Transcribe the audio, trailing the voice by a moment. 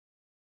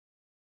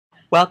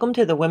Welcome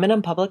to the Women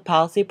in Public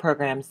Policy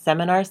Program's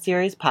Seminar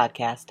Series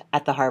podcast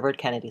at the Harvard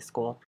Kennedy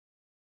School.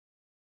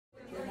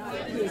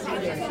 Let's go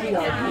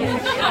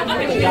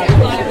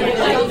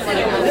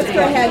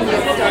ahead and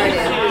get started.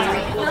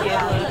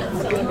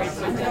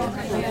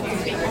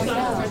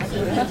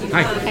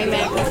 Hi.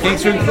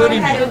 Thanks for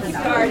including me.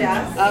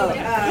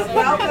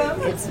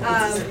 Welcome.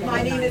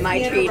 My name is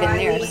Hannah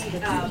Riley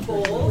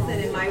Bowles,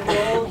 and in my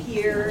role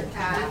here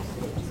at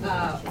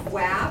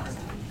WAP.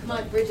 Come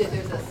on, Bridget,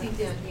 there's a seat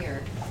down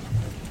here.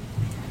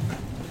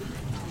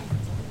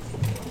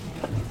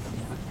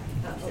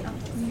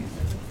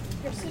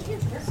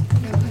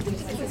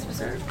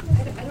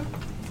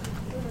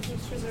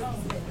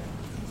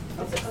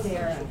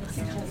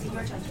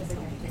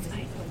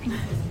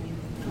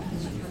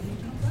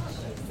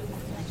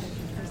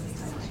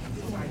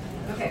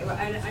 Okay, well,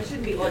 I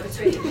shouldn't be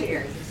orchestrating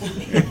chairs.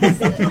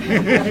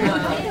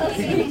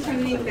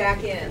 Tuning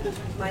back in.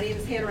 My name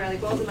is Hannah Riley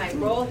Bowles, and my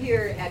role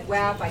here at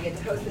WAP, I get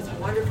to host this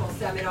wonderful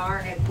seminar.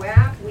 At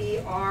WAP, we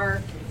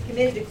are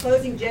committed to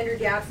closing gender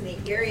gaps in the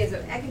areas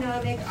of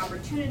economic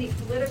opportunity,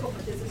 political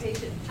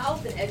participation,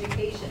 health, and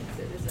education.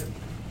 So there's a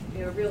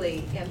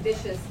really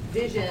ambitious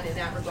vision in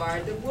that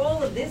regard. The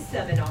role of this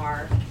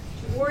seminar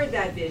toward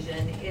that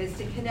vision is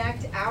to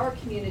connect our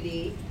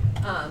community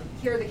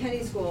here at the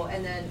Kennedy School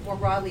and then more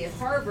broadly at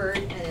Harvard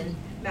and in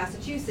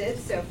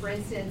Massachusetts. So for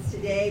instance,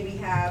 today we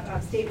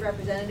have State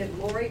Representative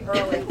Lori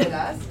Ehrlich with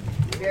us.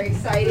 Very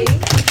exciting.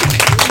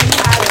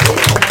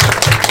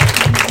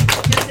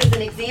 Just as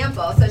an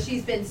example, so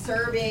she's been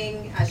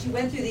serving, she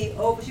went through she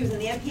was in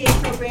the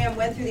MPA program,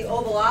 went through the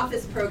Oval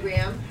Office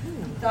program,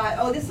 thought,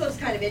 oh, this looks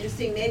kind of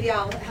interesting, maybe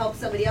I'll help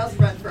somebody else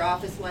run for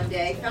office one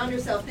day, found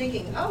herself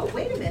thinking, oh,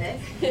 wait a minute,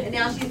 and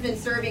now she's been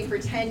serving for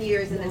 10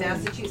 years in the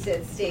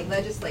Massachusetts state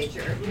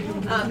legislature.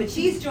 But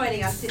she's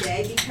joining us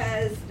today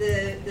because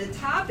the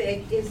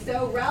topic is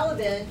so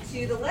relevant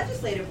to the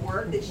legislative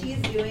work that she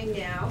is doing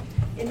now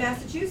in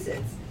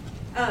Massachusetts.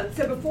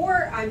 So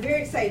I'm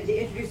very excited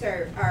to introduce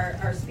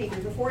our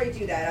speakers. Before I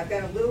do that, I've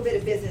got a little bit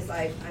of business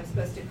I'm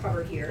supposed to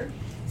cover here.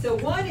 So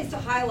one is to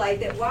highlight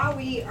that while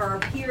we are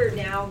here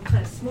now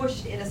kind of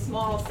smushed in a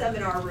small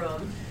seminar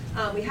room,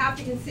 we have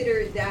to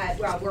consider that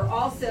we're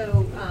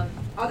also,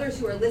 others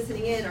who are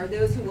listening in are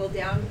those who will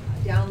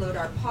download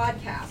our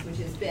podcast, which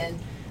has been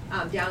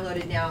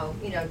downloaded now,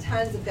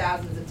 tons of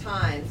thousands of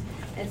times.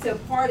 And so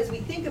as we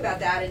think about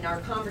that in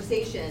our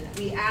conversation,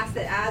 we ask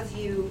that as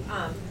you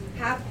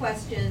have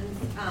questions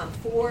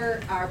for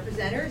our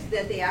presenters,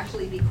 that they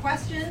actually be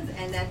questions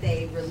and that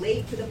they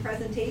relate to the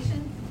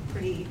presentation.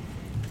 Pretty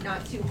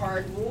not too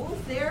hard rules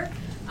there.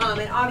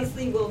 And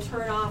obviously we'll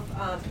turn off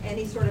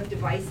any sort of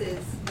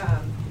devices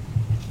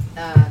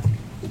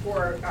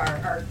for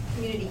our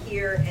community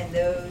here and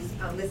those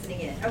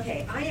listening in.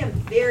 Okay, I am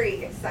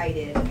very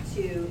excited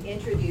to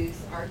introduce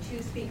our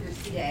two speakers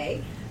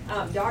today.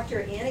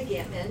 Dr. Anna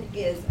Gantman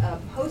is a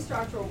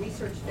postdoctoral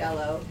research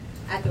fellow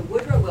at the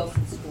Woodrow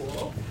Wilson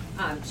School.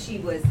 She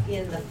was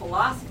in the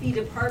philosophy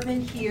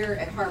department here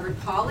at Harvard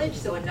College,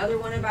 so another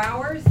one of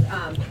ours.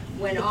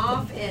 Went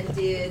off and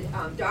did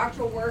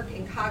doctoral work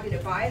in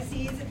cognitive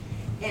biases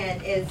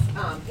and is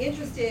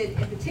interested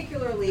in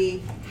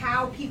particularly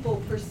how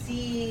people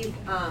perceive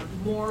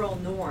moral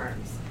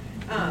norms.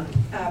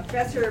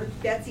 Professor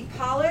Betsy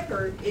Pollack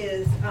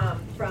is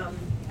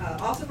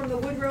also from the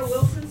Woodrow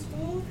Wilson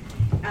School,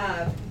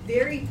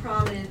 very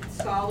prominent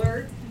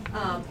scholar.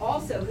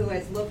 Also who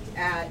has looked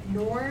at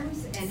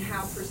norms and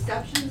how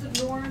perceptions of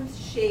norms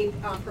shape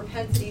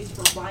propensities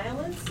for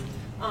violence,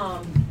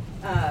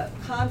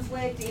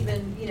 conflict,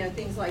 even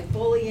things like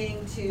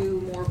bullying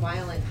to more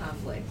violent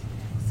conflict.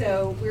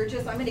 So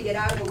I'm going to get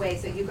out of the way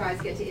so you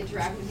guys get to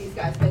interact with these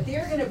guys, but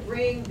they're going to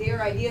bring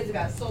their ideas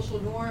about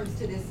social norms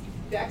to this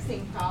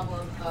vexing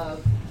problem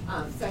of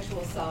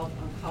sexual assault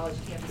on college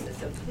campuses.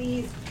 So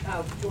please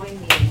join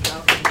me in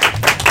welcoming.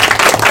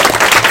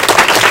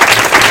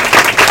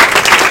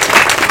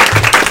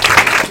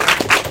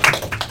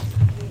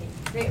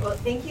 Great, well,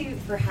 thank you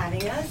for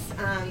having us.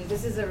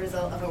 This is a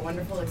result of a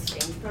wonderful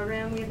exchange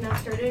program we have now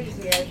started.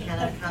 We had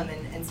Hannah come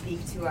and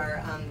speak to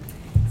our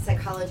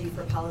psychology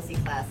for policy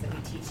class that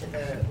we teach at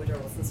the Woodrow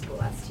Wilson School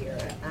last year.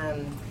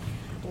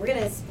 We're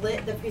going to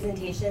split the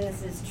presentation.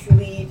 This is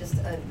truly just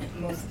a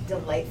most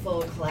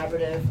delightful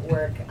collaborative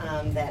work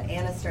that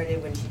Anna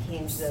started when she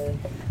came to the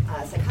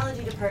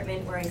psychology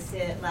department where I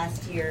sit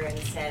last year and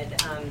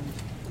said, I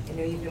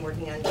know you've been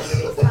working on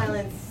gender-based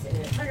violence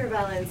and partner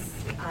violence.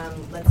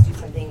 Let's do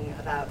something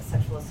about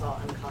sexual assault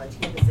on college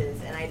campuses.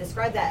 And I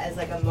described that as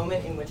like a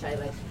moment in which I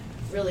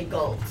really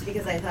gulped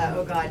because I thought,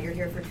 oh God, you're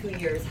here for 2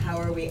 years. How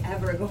are we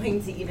ever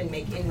going to even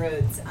make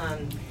inroads?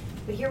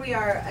 But here we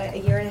are a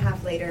year and a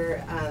half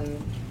later.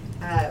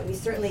 We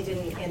certainly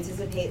didn't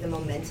anticipate the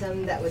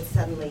momentum that would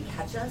suddenly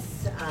catch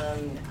us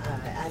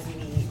as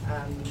we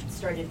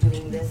started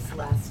doing this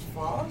last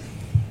fall.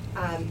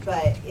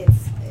 But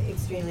it's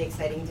extremely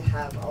exciting to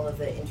have all of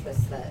the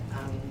interest that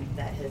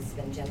has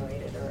been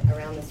generated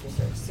around this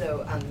research.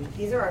 So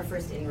these are our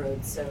first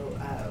inroads, so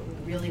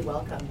we really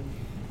welcome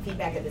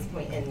feedback at this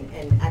point,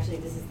 and actually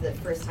this is the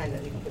first time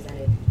that we've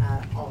presented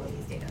all of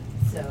these data.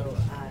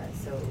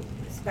 So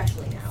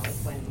especially now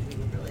is when we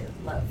would really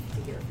love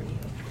to hear from you.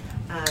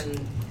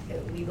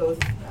 We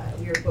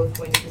are both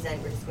going to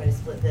present. We're just going to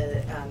split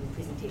the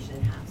presentation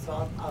in half.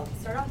 So I'll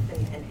start off,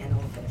 and Anna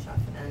will finish off.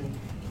 And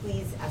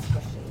please ask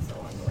questions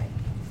along the way.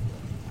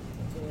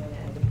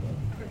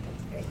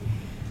 Great.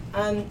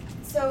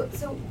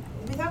 So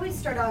we thought we'd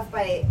start off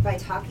by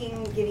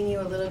giving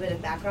you a little bit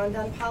of background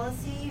on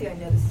policy. I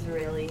know this is a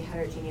really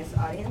heterogeneous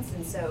audience,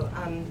 and so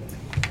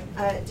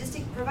just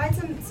to provide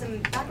some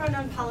background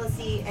on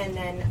policy, and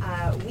then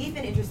we've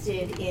been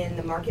interested in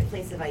the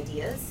marketplace of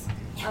ideas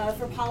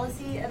for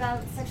policy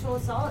about sexual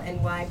assault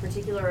and why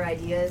particular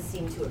ideas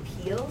seem to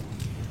appeal.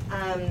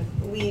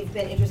 We've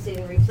been interested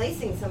in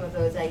replacing some of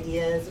those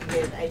ideas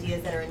with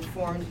ideas that are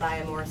informed by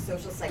a more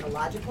social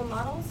psychological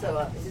model.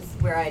 So this is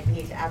where I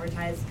need to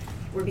advertise.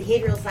 We're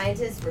behavioral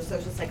scientists, we're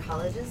social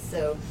psychologists,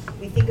 so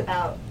we think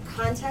about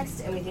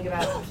context and we think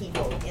about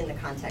people in the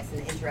context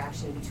and the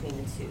interaction between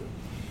the two.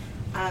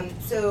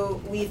 So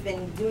we've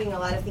been doing a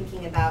lot of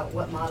thinking about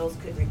what models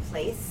could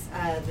replace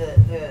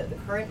the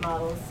current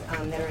models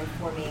that are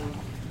informing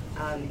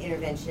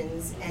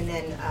interventions, and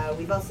then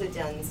we've also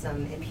done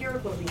some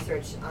empirical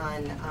research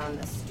on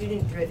a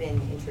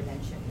student-driven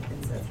intervention,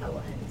 and so that's how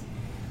we'll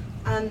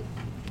end.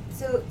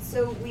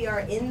 So we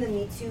are in the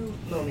Me Too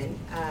moment,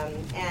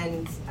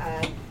 and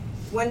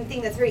one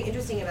thing that's very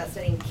interesting about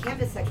studying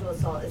campus sexual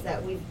assault is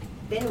that we've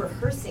been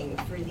rehearsing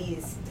for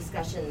these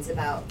discussions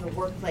about the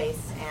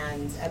workplace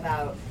and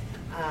about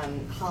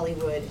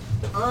Hollywood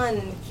on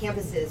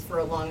campuses for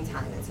a long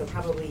time, and so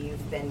probably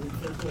you've been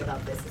thinking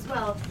about this as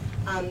well,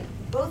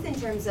 both in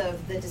terms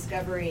of the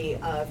discovery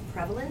of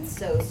prevalence,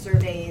 so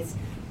surveys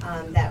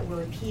that were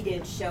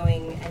repeated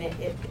showing, and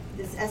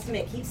this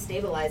estimate keeps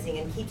stabilizing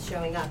and keeps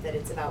showing up that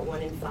it's about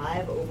 1 in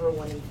 5, over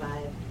 1 in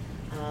 5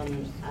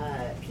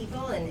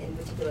 people, and in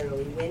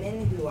particularly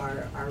women who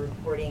are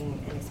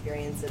reporting an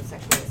experience of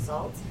sexual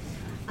assault.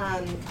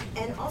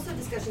 And also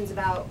discussions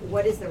about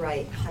what is the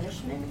right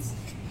punishment,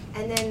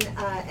 and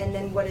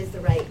then what is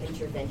the right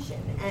intervention.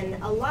 And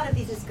a lot of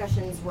these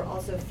discussions were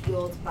also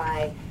fueled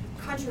by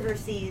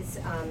controversies.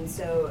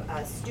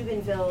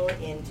 Steubenville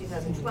in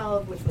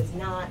 2012, which was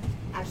not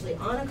actually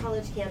on a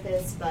college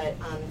campus, but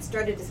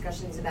started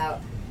discussions about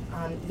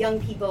young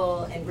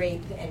people and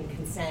rape and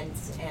consent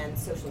and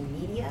social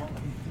media.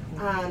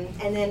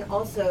 And then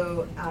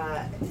also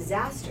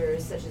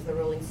disasters such as the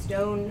Rolling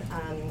Stone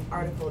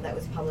article that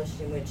was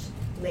published, in which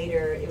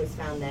later it was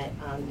found that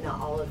not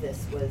all of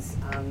this was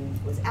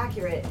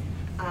accurate.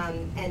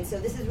 And so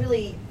this is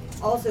really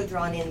also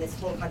drawn in this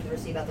whole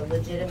controversy about the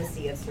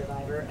legitimacy of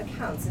survivor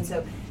accounts. And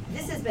so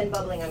this has been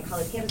bubbling on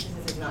college campuses.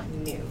 This is not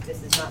new.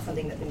 This is not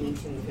something that the Me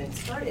Too movement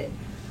started.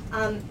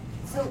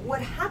 So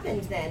what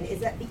happened then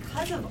is that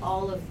because of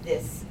all of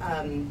this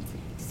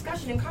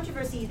discussion and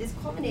controversy, this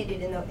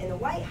culminated in the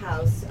White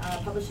House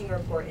publishing a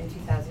report in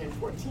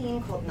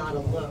 2014 called Not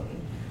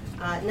Alone.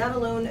 Not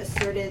Alone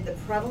asserted the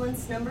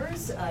prevalence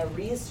numbers,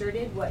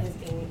 reasserted what has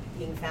been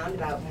being found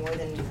about more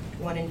than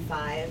 1 in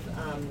 5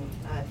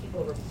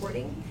 people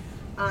reporting.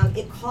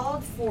 It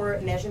called for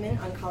measurement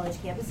on college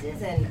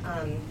campuses,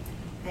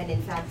 and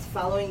in fact,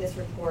 following this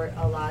report,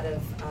 a lot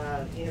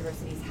of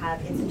universities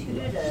have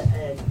instituted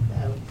a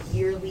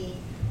yearly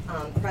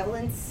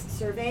prevalence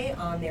survey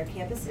on their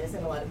campuses,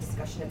 and a lot of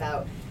discussion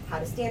about how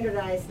to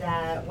standardize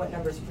that, what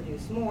numbers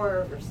produce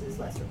more versus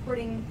less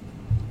reporting.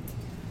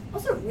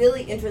 Also,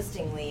 really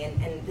interestingly,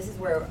 and this is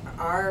where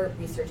our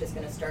research is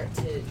going to start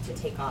to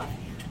take off,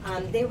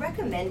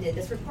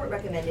 this report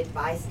recommended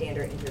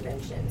bystander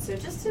intervention. So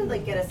just to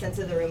get a sense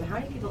of the room, how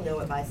many people know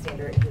what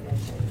bystander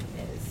intervention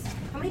is?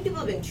 How many people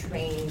have been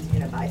trained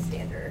in a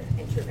bystander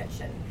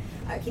intervention?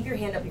 Keep your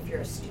hand up if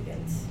you're a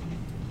student.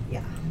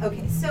 Yeah,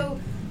 okay, so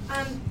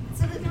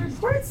the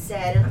report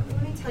said, and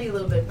let me tell you a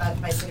little bit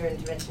about bystander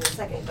intervention in a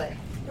second, but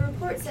the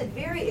report said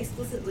very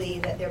explicitly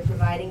that they're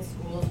providing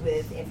schools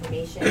with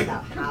information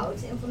about how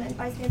to implement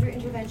bystander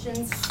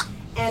interventions,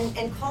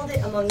 and called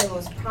it among the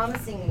most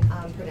promising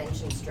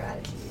prevention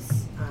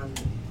strategies.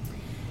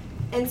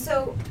 And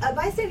so a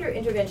bystander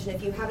intervention,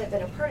 if you haven't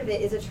been a part of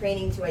it, is a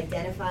training to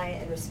identify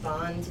and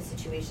respond to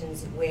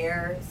situations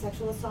where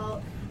sexual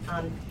assault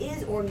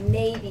is or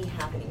may be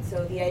happening.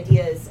 So the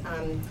idea is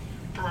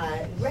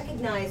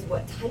recognize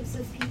what types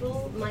of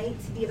people might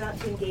be about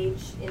to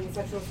engage in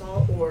sexual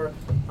assault, or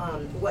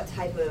what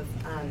type of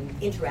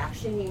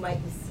interaction you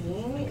might be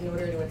seeing in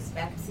order to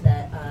expect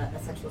that a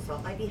sexual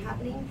assault might be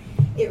happening.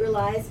 It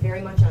relies very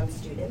much on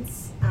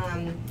students.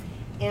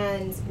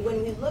 And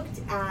when we looked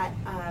at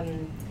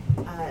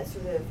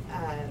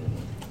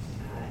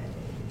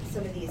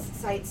some of these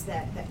sites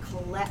that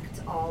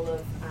collect all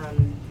of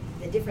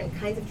the different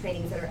kinds of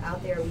trainings that are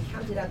out there, we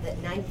counted up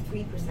that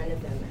 93%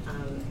 of them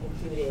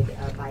included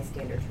a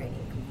bystander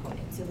training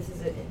component. So this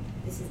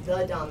is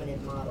the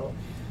dominant model.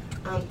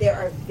 There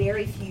are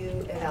very few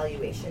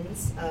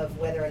evaluations of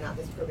whether or not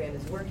this program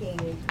is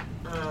working.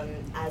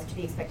 As to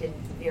be expected,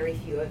 very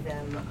few of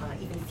them,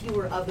 even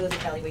fewer of those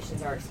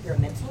evaluations are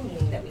experimental,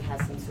 meaning that we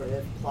have some sort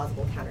of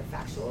plausible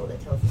counterfactual that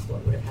tells us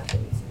what would have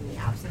happened in the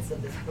absence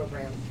of this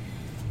program.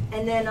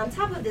 And then on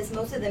top of this,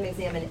 most of them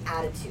examine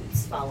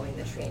attitudes following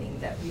the training,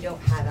 that we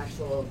don't have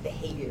actual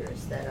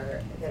behaviors that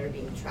are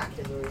being tracked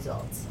as a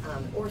result,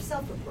 or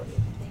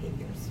self-reported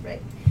behaviors,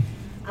 right?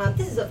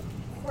 This is of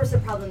course a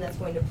problem that's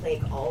going to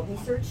plague all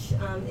research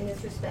in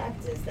this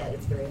respect, is that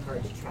it's very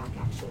hard to track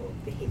actual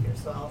behavior.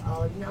 So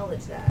I'll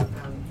acknowledge that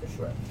for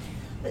sure.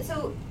 But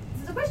so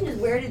the question is,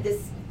 where did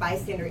this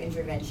bystander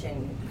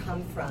intervention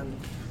come from?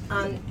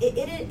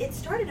 It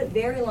started a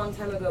very long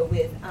time ago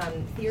with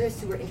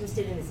theorists who were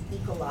interested in this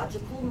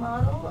ecological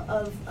model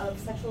of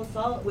sexual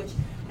assault, which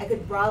I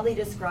could broadly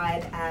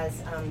describe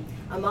as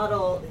a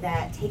model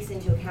that takes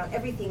into account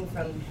everything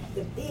from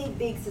the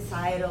big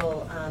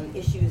societal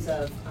issues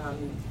of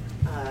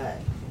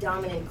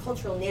dominant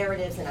cultural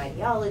narratives and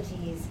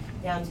ideologies,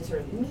 down to sort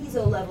of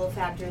meso-level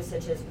factors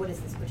such as what is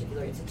this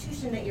particular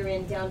institution that you're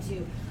in, down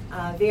to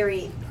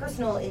very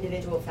personal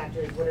individual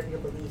factors, what are your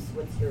beliefs,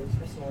 what's your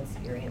personal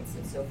experience,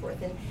 and so forth.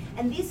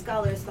 And these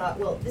scholars thought,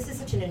 well, this is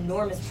such an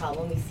enormous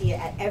problem, we see it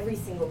at every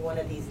single one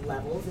of these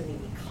levels in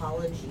the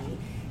ecology,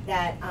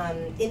 that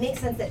it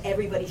makes sense that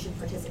everybody should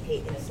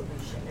participate in a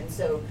solution. And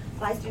so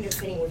bystander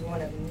training was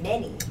one of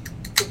many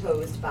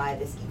proposed by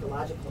this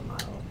ecological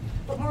model.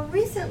 But more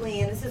recently,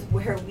 and this is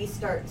where we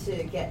start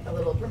to get a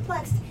little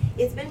perplexed,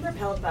 it's been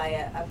propelled by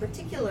a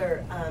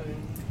particular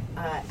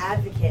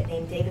advocate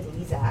named David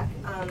Lezak,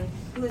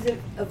 who is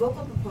a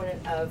vocal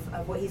proponent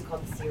of what he's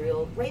called the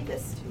serial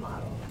rapist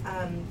model.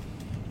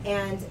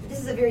 And this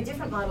is a very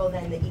different model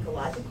than the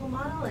ecological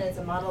model, and it's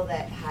a model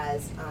that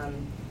has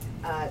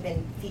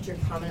been featured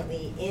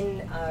prominently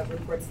in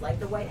reports like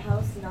the White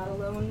House Not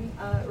Alone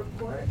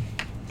report.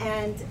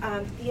 And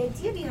the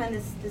idea behind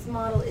this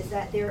model is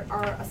that there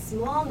are a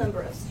small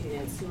number of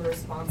students who are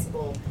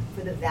responsible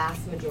for the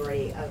vast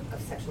majority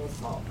of sexual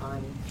assault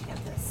on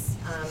campus.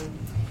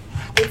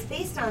 It's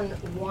based on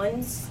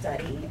one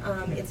study,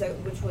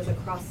 which was a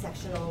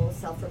cross-sectional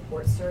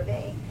self-report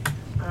survey.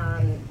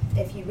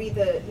 If you read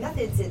the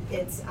methods,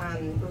 it's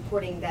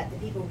reporting that the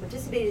people who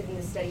participated in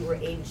this study were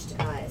aged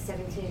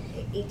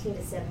 18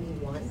 to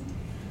 71.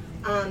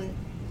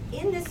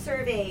 In this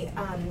survey,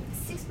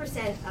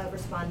 6% of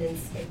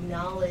respondents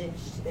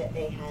acknowledged that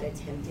they had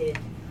attempted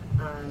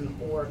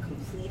or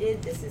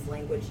completed, this is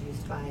language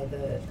used by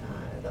the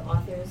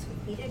authors,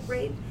 completed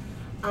rape.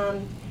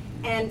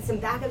 And some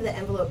back of the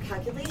envelope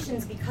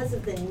calculations, because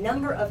of the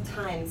number of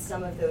times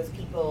some of those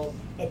people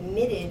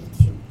admitted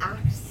to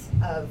acts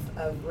of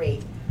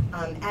rape,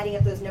 adding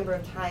up those number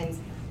of times,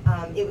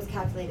 it was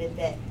calculated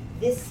that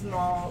this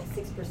small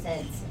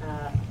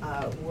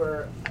 6%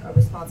 were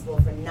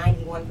responsible for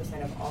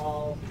 91% of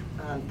all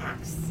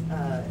acts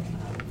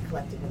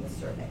collected in the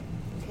survey.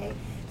 Okay,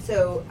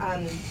 so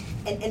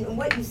and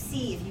what you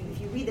see if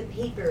you read the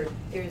paper,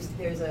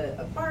 there's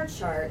a bar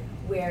chart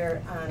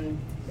where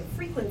the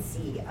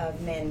frequency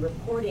of men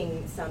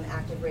reporting some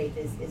act of rape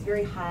is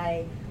very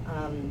high.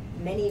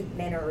 Many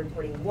men are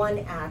reporting one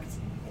act,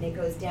 and it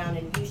goes down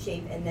in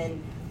U-shape, and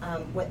then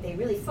what they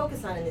really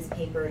focus on in this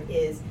paper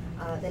is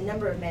the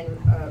number of men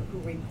who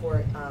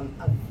report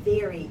a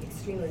very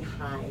extremely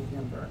high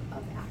number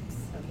of acts.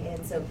 Okay,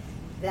 and so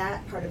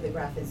that part of the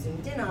graph is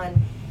zoomed in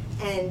on,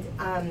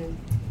 and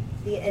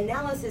the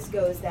analysis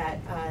goes that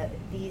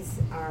these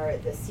are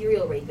the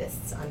serial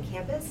rapists on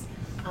campus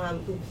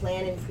who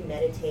plan and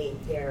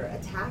premeditate their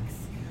attacks,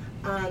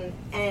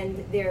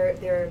 and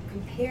they're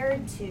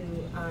compared to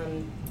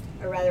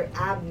a rather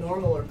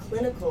abnormal or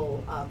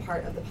clinical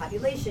part of the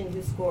population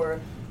who score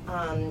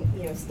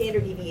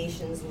standard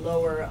deviations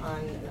lower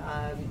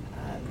on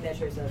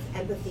measures of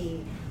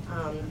empathy,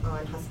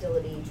 on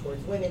hostility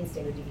towards women,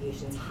 standard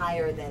deviations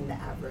higher than the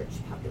average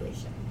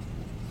population.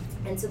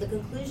 And so the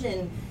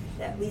conclusion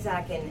that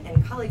Lezak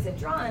and colleagues have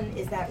drawn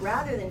is that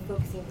rather than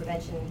focusing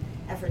prevention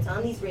efforts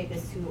on these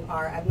rapists who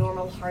are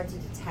abnormal, hard to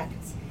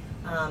detect,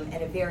 and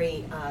a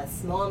very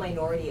small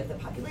minority of the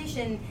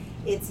population,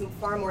 it's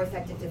far more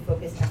effective to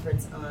focus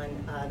efforts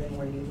on the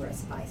more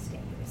numerous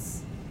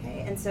bystanders.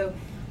 Okay, and so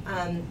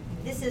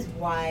this is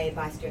why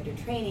bystander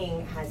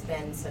training has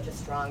been such a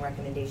strong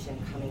recommendation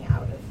coming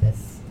out of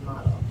this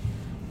model.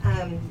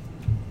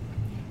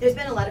 There's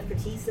been a lot of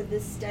critiques of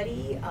this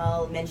study.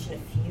 I'll mention a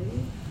few.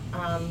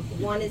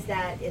 One is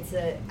that it's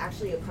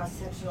actually a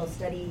cross-sectional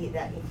study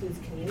that includes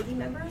community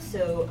members,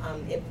 so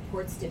it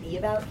purports to be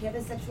about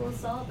campus sexual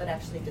assault, but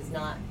actually does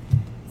not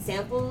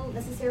sample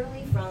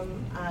necessarily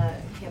from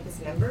campus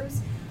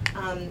members.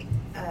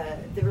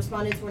 The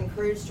respondents were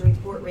encouraged to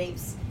report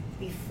rapes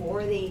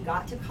before they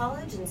got to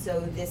college, and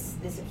so this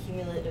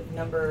accumulative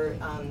number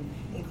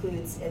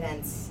includes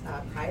events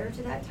prior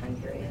to that time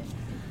period.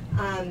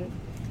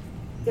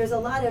 There's a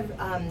lot of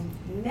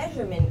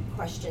measurement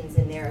questions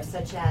in there,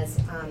 such as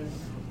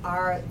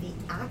are the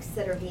acts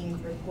that are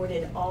being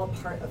reported all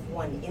part of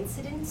one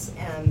incident?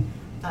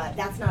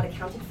 That's not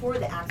accounted for.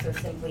 The acts are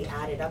simply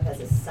added up as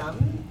a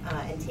sum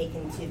and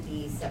taken to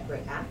be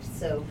separate acts.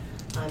 So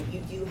you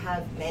do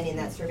have men in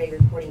that survey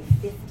reporting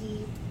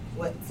 50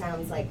 what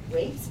sounds like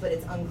rapes, but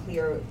it's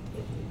unclear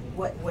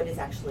what is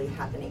actually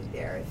happening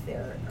there. If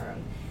there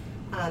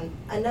are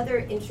another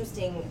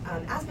interesting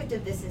aspect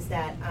of this is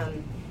that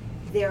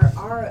there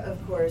are,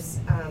 of course,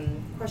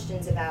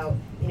 questions about,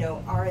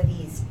 are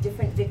these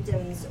different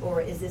victims,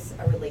 or is this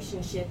a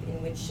relationship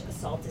in which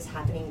assault is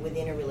happening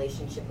within a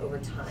relationship over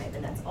time?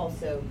 And that's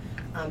also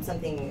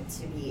something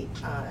to be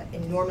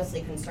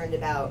enormously concerned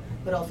about,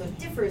 but also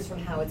differs from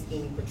how it's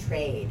being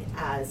portrayed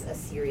as a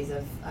series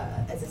of,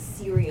 as a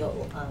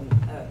serial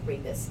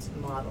rapist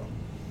model.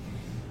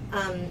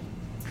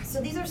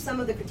 So these are some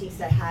of the critiques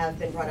that have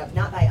been brought up,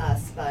 not by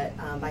us, but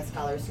by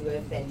scholars who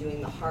have been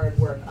doing the hard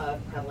work of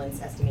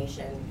prevalence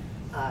estimation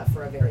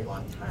for a very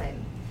long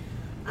time.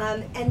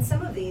 And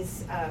some of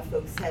these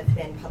folks have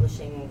been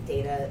publishing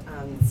data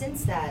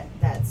since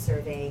that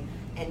survey,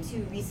 and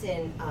two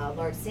recent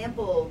large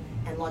sample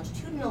and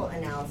longitudinal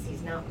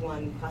analyses, not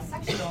one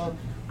cross-sectional,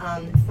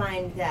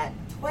 find that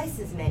twice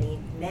as many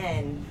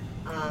men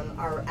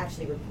are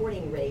actually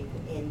reporting rape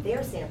in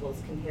their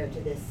samples compared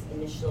to this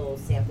initial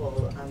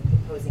sample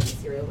proposing a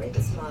serial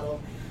rapist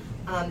model,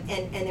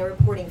 and they're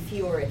reporting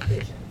fewer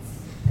exclusions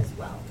as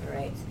well, all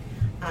right?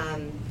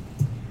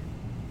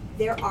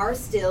 There are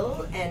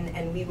still,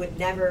 and we would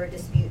never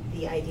dispute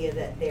the idea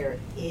that there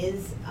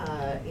is,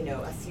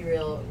 a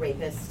serial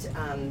rapist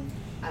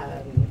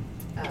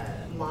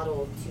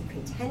model to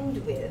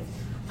contend with,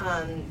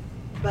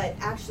 but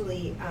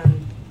actually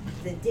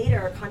the data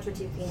are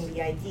contradicting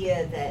the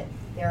idea that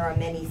there are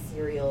many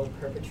serial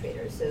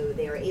perpetrators. So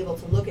they are able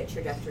to look at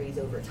trajectories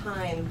over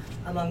time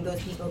among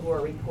those people who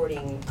are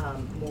reporting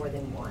more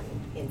than one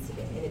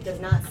incident. And it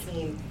does not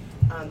seem,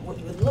 what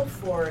you would look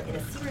for in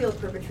a serial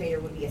perpetrator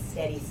would be a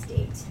steady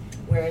state,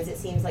 whereas it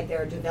seems like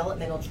there are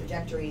developmental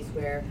trajectories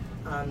where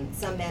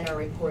some men are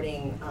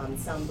reporting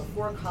some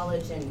before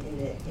college and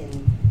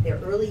in their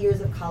early years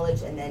of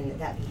college, and then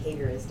that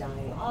behavior is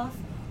dying off,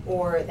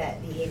 or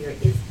that behavior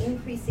is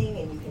increasing,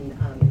 and you can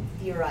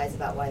theorize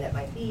about why that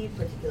might be,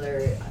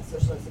 particular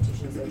social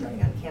institutions that are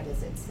running on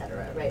campus, et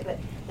cetera, right? But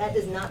that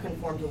does not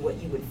conform to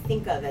what you would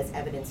think of as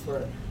evidence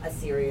for a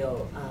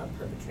serial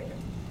perpetrator,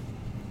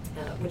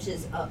 which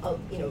is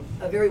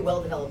a very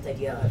well-developed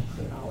idea of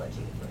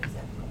criminology, for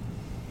example.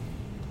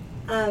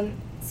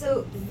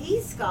 So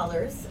these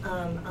scholars,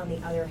 on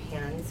the other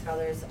hand,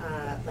 scholars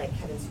like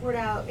Kevin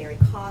Swartout, Mary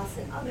Koss,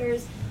 and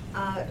others,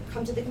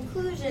 come to the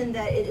conclusion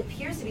that it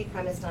appears to be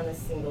premised on a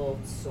single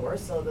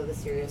source, although the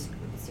serial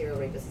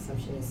rapist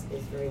assumption is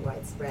very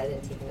widespread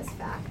and taken as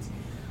fact.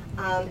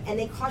 And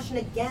they caution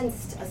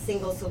against a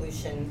single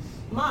solution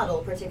model,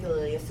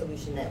 particularly a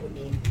solution that would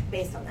be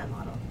based on that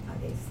model,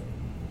 obviously.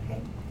 Okay.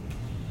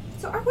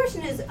 So our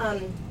question is,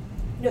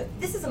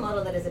 this is a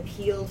model that has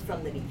appealed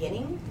from the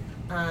beginning,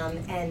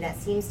 and that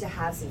seems to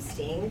have some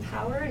staying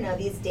power. Now,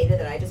 these data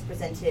that I just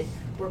presented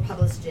were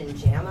published in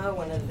JAMA,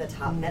 one of the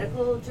top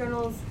medical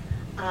journals,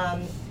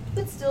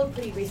 but still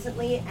pretty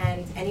recently,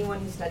 and anyone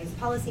who studies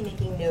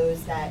policymaking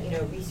knows that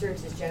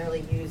research is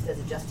generally used as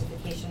a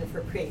justification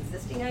for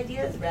pre-existing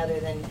ideas rather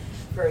than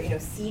for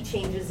sea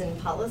changes in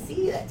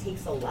policy. That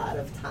takes a lot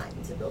of time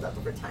to build up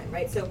over time,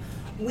 right? So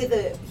with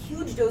a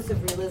huge dose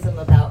of realism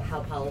about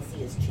how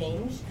policy has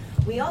changed,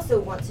 we also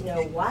want to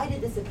know, why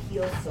did this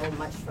appeal so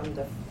much from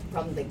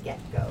the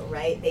get-go,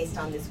 right? Based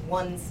on this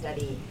one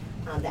study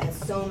that has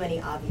so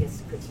many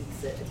obvious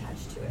critiques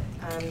attached to it.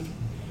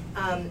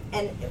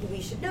 And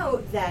we should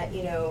note that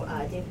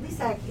David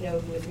Lisak,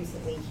 who was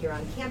recently here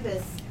on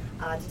campus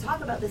to talk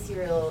about the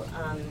serial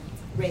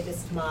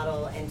rapist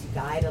model and to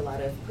guide a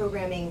lot of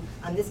programming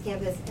on this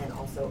campus and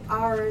also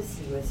ours.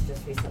 He was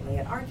just recently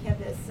at our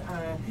campus.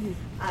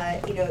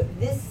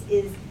 This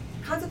is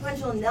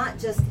consequential not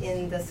just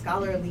in the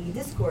scholarly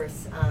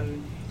discourse,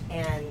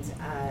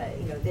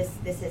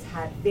 this has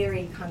had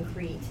very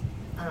concrete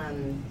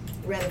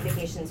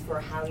ramifications for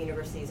how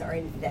universities are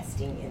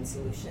investing in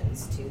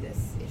solutions to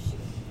this issue.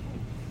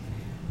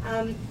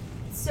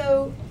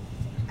 So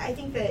I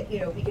think that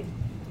we could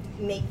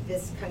make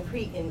this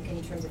concrete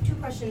in terms of two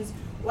questions.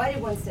 Why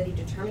did one study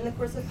determine the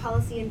course of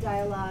policy and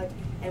dialogue,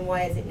 and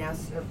why is it now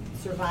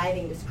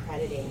surviving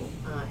discrediting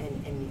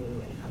and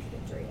new and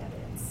contradictory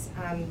evidence?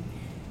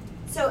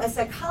 So as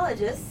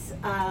psychologists,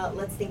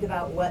 let's think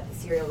about what the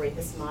serial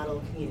rapist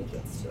model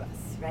communicates to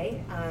us,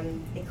 right?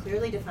 It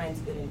clearly defines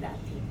good and bad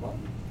people.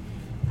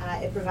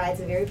 It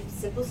provides a very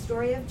simple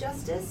story of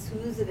justice: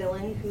 who's a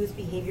villain, whose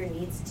behavior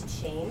needs to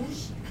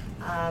change.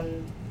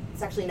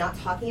 It's actually not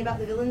talking about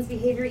the villain's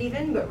behavior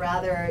even, but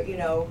rather,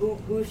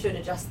 who should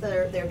adjust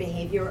their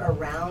behavior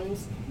around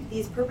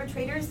these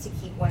perpetrators to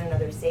keep one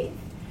another safe.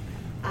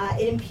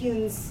 It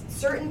impugns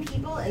certain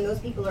people, and those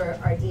people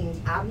are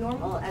deemed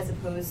abnormal, as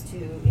opposed to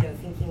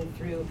thinking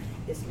through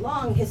this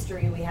long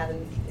history we have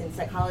in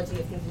psychology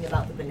of thinking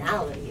about the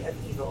banality of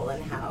evil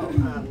and how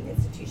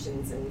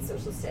institutions and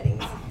social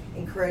settings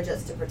encourage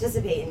us to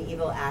participate in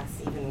evil acts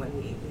even when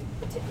we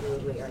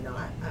particularly are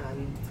not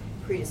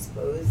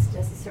predisposed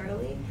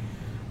necessarily.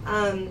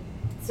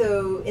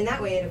 So in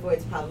that way, it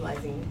avoids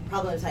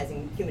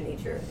problematizing human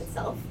nature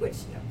itself, which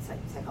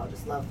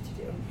psychologists love to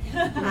do.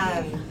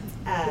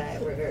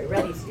 We're very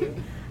ready to do.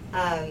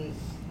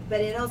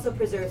 But it also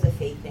preserves a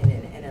faith in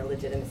and a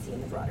legitimacy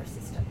in the broader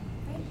system.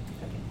 Right?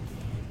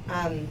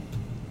 Okay.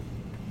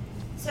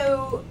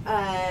 So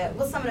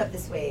we'll sum it up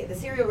this way. The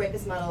serial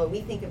rapist model,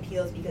 we think,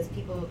 appeals because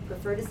people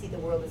prefer to see the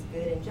world as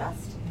good and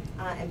just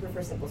and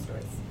prefer simple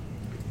stories.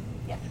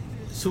 Yeah.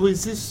 So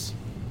is this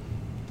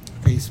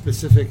a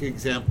specific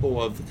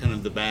example of kind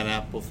of the bad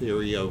apple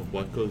theory of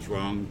what goes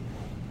wrong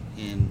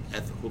in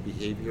ethical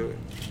behavior?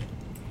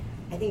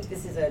 I think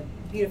this is a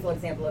beautiful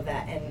example of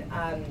that,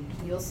 and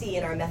you'll see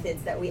in our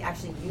methods that we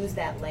actually use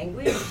that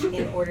language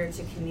in order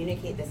to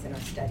communicate this in our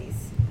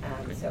studies.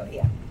 So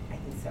yeah, I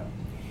think so.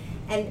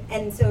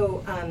 And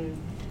so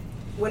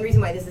one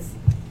reason why this is,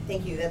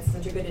 thank you, that's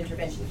such a good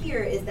intervention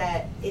here, is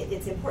that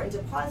it's important to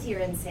pause here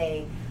and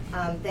say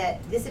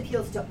that this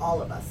appeals to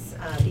all of us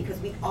because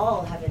we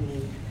all have a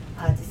need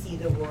to see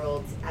the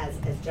world as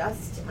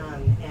just,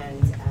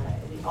 and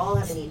we all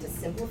have a need to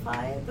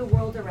simplify the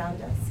world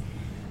around us.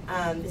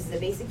 This is a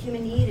basic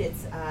human need.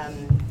 It's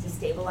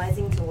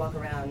destabilizing to walk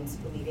around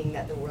believing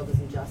that the world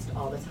isn't just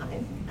all the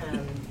time,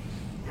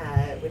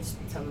 which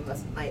some of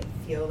us might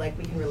feel like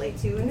we can relate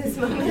to in this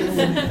moment.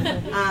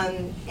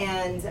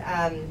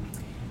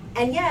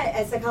 And yet,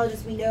 as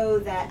psychologists, we know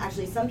that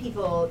actually some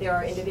people, there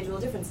are individual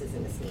differences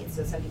in this need.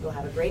 So some people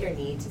have a greater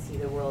need to see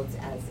the world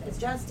as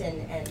just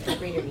and a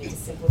greater need to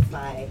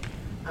simplify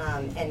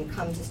and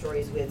come to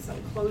stories with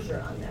some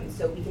closure on them.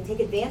 So we can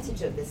take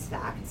advantage of this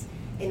fact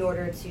in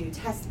order to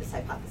test this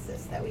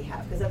hypothesis that we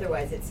have, because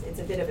otherwise it's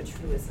a bit of a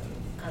truism.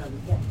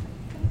 Yeah.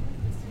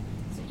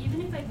 So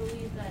even if I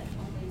believe that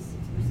only 6%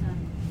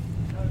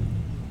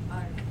 are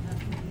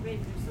not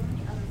raped, there's so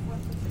many other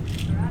forms of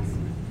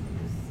harassment.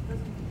 This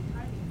doesn't really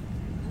target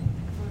them.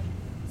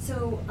 So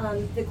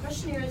the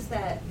questionnaires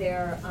that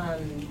they're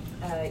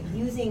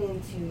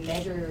using to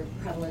measure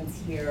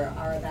prevalence here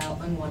are about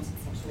unwanted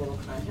sexual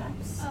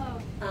contacts.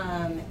 Oh.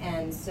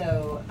 And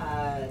so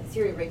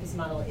serial rapist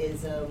model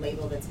is a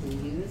label that's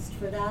been used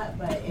for that,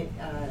 but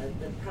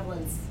the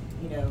prevalence,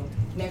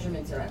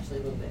 measurements are actually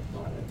a little bit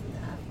broader than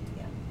that.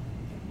 Yeah,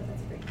 but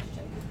that's a great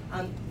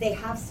question. They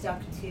have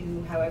stuck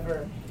to,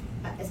 however,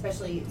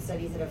 especially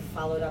studies that have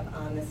followed up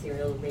on the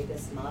serial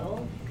rapist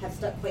model, have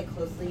stuck quite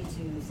closely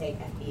to, say,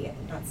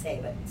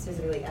 but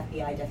specifically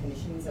FBI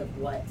definitions of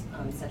what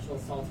sexual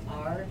assaults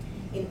are,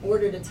 in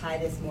order to tie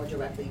this more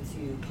directly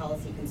to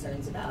policy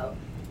concerns about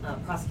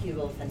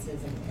prosecutable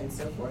offenses and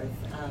so forth.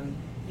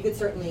 You could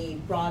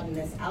certainly broaden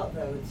this out,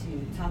 though,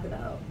 to talk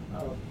about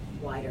a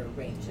wider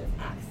range of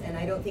acts. And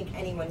I don't think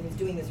anyone who's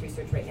doing this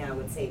research right now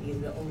would say these are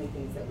the only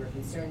things that we're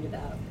concerned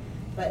about.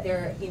 But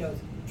they're,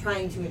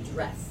 trying to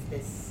address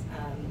this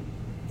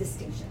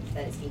distinction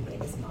that is being made,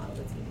 this model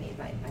that's being made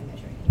by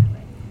measuring in that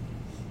way.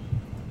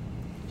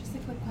 Just a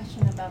quick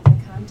question about the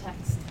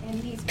context. In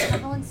these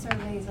prevalence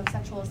surveys of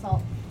sexual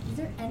assault, is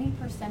there any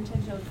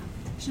percentage of,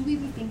 should we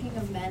be thinking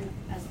of men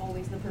as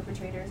always the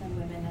perpetrators and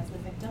women as the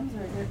victims,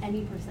 or is there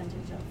any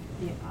percentage of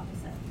the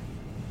opposite?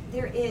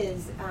 There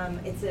is.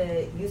 It's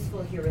a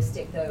useful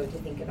heuristic, though, to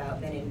think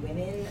about men and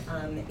women.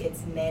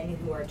 It's men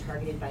who are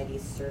targeted by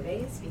these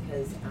surveys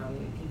because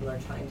people are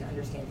trying to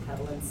understand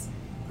prevalence,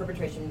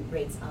 perpetration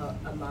rates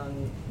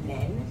among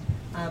men.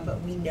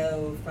 But we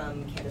know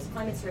from campus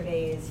climate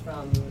surveys,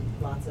 from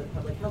lots of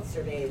public health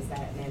surveys,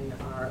 that men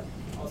are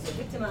also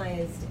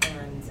victimized,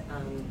 and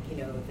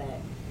that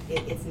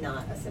it's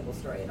not a simple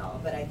story at all.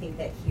 But I think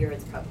that here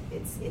it's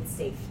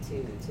safe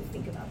to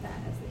think about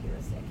that as the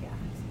heuristic. Yeah.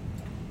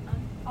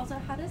 Also,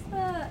 how does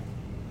the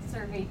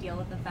survey deal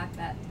with the fact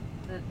that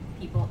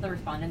the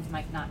respondents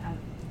might not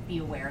be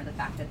aware of the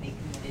fact that they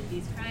committed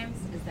these crimes?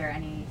 Is there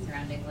any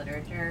surrounding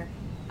literature?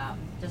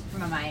 Just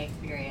from my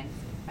experience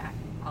back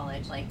in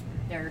college,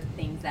 there are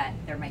things that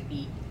there might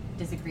be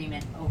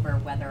disagreement over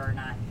whether or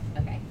not,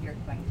 okay, you're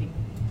going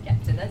to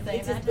get to this,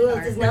 It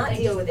does not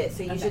deal with it,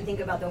 so you should think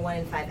about the 1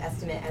 in 5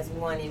 estimate as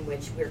one in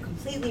which we're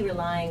completely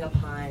relying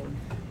upon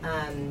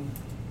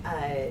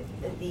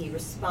the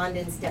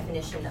respondent's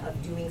definition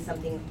of doing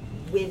something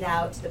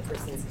without the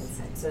person's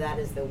consent. So that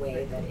is the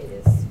way that it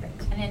is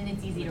framed. And then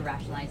it's easy to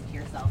rationalize to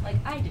yourself,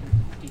 I didn't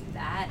do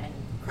that, and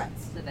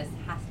correct. So this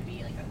has to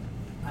be an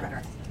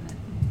underestimate.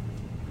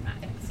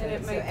 So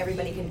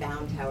everybody can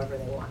bound however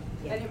they want.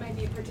 Yeah. And it might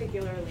be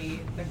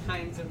particularly the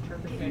kinds of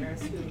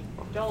perpetrators who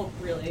don't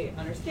really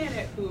understand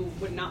it, who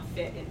would not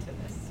fit into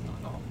this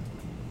model.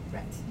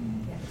 Right.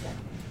 Yeah,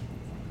 exactly.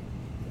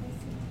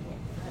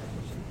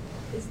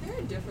 Is there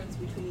a difference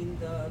between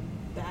the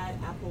bad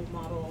apple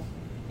model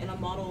and a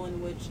model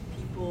in which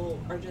people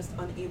are just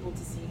unable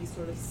to see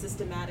sort of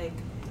systematic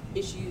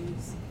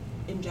issues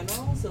in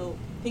general? So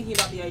thinking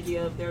about the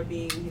idea of there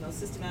being,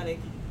 systematic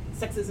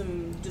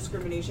sexism,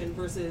 discrimination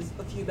versus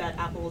a few bad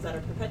apples that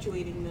are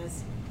perpetuating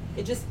this,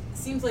 it just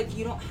seems like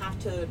you don't have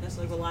to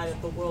necessarily rely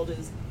that the world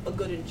is a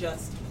good and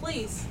just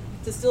place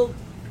to still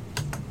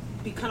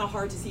be kind of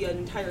hard to see an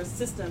entire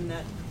system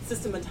that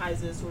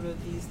systematizes sort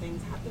of these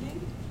things happening.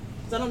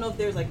 So I don't know if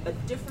there's like a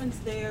difference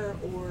there,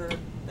 or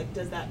like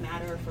does that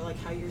matter for like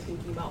how you're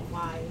thinking about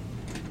why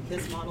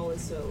this model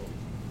is so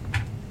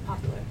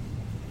popular?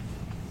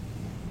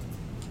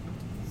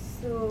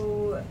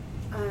 So,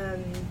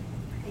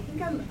 I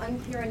think I'm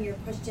unclear on your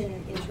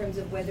question in terms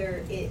of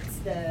whether it's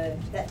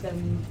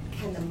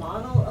can the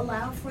model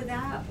allow for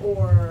that,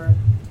 or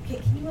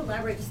can you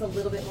elaborate just a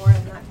little bit more?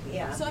 I'm not,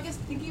 yeah. So I guess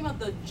thinking about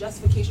the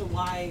justification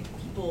why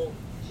people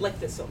like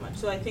this so much.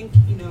 So I think,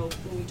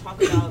 when we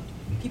talk about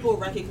people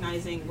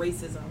recognizing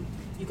racism,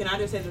 you can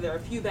either say that there are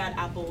a few bad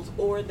apples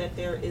or that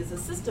there is a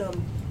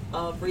system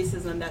of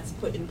racism that's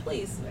put in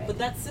place, right. But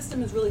that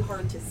system is really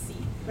hard to see.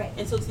 Right.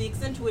 And so to the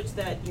extent to which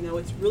that,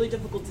 it's really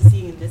difficult to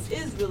see, and this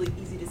is really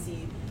easy to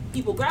see,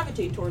 people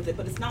gravitate towards it,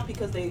 but it's not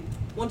because they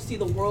want to see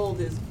the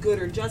world as good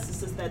or just,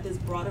 it's just that this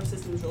broader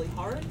system is really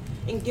hard.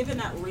 And given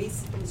that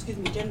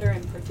gender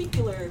in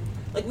particular,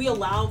 like we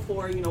allow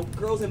for,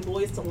 girls and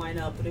boys to line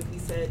up, but if we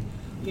said,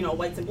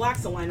 whites and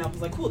blacks to line up,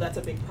 it's like, cool, that's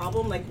a big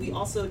problem. Like we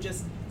also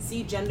just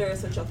see gender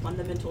as such a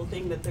fundamental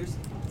thing that there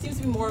seems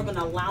to be more of an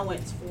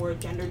allowance for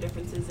gender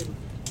differences and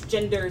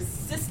gender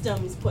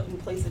systems put in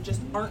place that just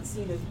aren't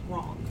seen as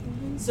wrong.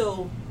 Mm-hmm.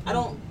 So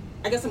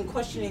I guess I'm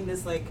questioning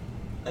this like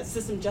a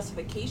system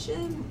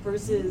justification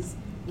versus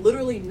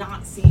literally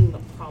not seeing the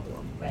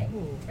problem. Right,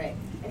 right.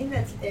 I think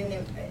that's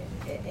an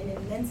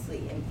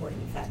immensely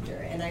important factor,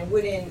 and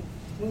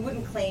we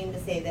wouldn't claim to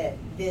say that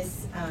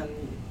this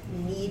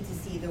need to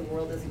see the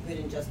world as a good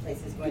and just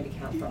place is going to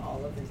count for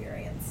all of the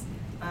variance.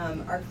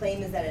 Our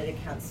claim is that it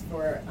accounts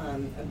for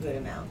a good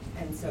amount,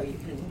 and so you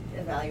can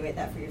evaluate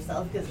that for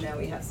yourself because now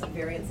we have some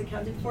variance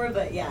accounted for.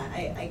 But yeah,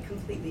 I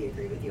completely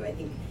agree with you. I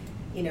think,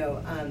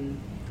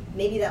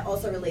 maybe that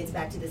also relates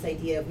back to this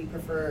idea of we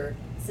prefer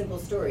simple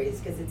stories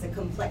because it's a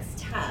complex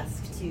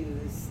task to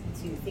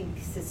think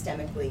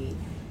systemically,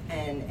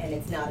 and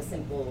it's not a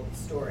simple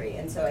story.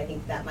 And so I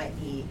think that might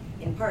be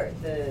in part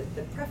the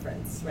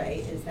preference, right?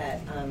 Is that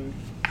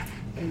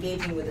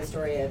engaging with a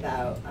story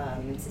about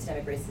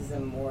systemic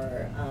racism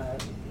or a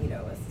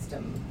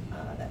system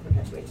that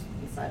perpetuates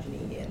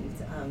misogyny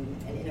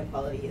and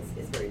inequality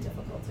is very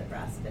difficult to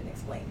grasp and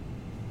explain.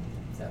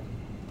 So,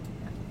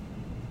 yeah,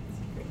 that's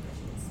great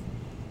questions.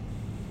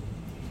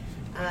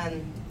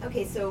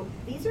 Okay, so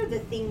these are the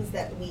things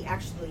that we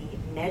actually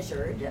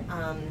measured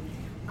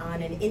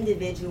on an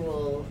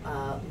individual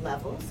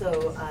level.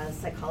 So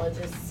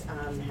psychologists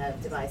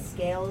have devised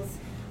scales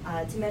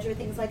to measure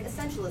things like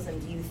essentialism.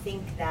 Do you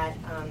think that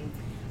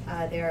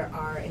there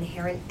are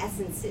inherent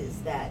essences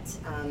that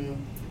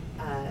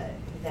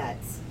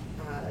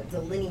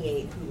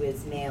delineate who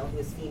is male, who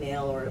is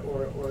female,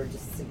 or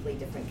just simply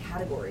different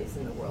categories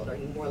in the world? Are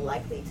you more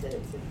likely to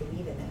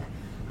believe in that?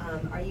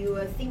 Are you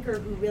a thinker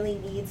who really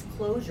needs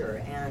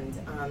closure and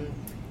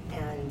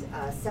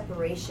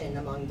separation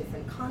among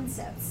different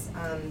concepps?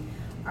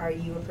 Are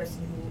you a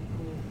person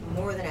who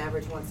more than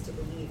average wants to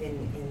believe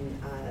in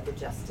the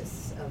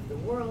justice of the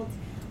world?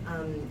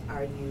 Do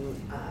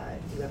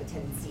you have a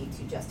tendency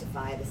to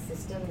justify the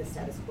system, the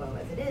status quo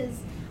as it is,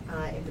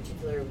 in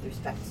particular with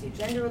respect to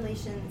gender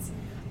relations?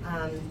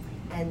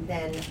 And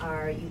then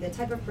are you the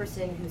type of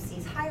person who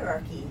sees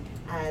hierarchy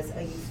as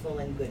a useful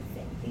and good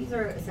thing? These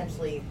are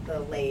essentially the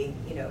lay,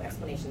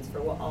 explanations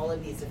for what all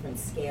of these different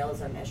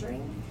scales are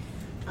measuring.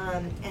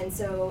 And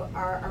so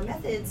our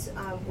methods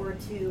were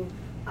to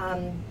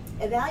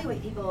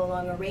evaluate people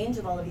along a range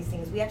of all of these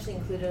things. We actually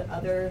included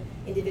other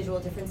individual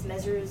difference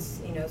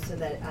measures, so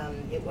that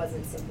it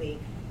wasn't simply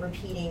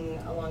repeating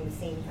along the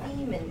same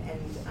theme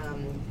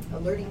and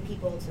alerting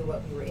people to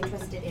what we were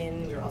interested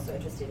in. We were also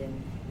interested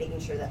in making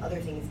sure that other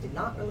things did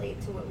not relate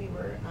to what we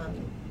were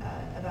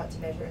about to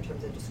measure in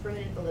terms of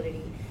discriminant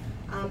validity.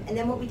 And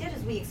then what we did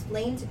is we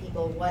explained to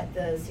people what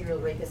the serial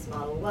rapist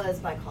model was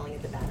by calling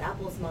it the bad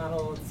apples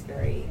model. It's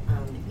very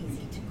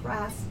easy to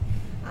grasp.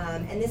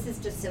 And this is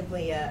just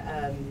simply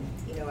a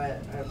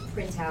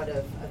printout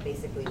of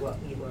basically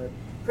what we were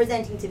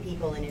presenting to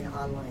people in an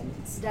online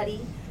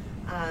study.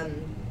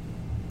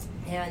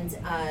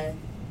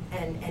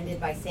 And ended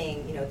by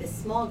saying, this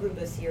small group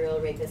of serial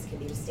rapists can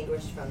be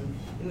distinguished from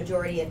the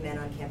majority of men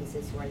on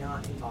campuses who are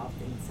not involved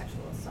in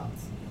sexual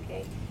assaults,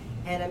 okay?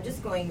 And I'm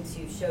just going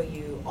to show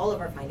you all of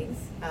our findings,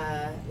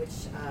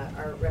 which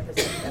are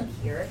represented up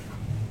here.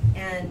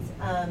 And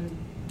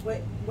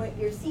what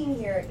you're seeing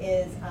here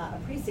is a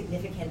pretty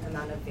significant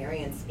amount of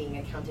variance being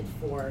accounted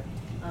for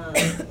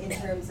in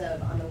terms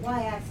of, on the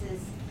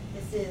y-axis,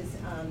 this is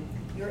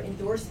your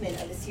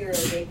endorsement of the serial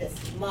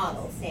rapist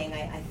model, saying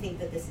I think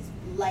that this is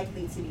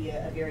likely to be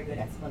a very good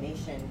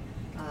explanation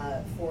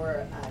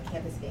for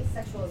campus-based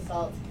sexual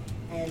assault.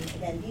 And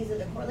then these are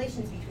the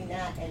correlations between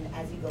that and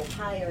as you go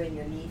higher in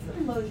your need for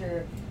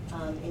closure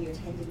and your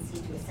tendency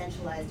to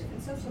essentialize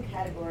different social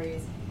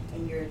categories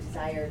and your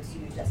desire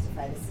to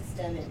justify the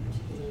system and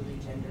particularly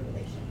gender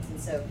relations.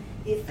 And so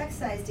the effect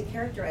size to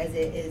characterize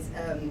it is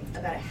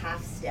about a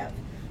half step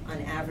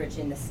on average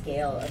in the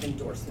scale of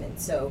endorsement.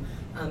 So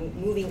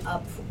moving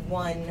up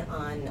one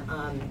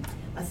on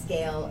a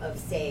scale of,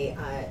 say,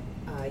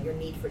 your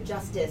need for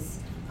justice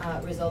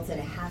results in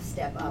a half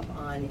step up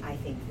on, I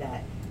think,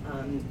 that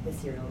the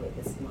serial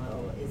rapist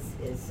model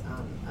is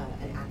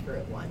an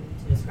accurate one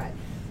to describe.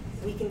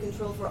 We can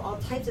control for all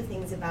types of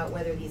things about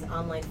whether these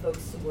online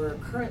folks were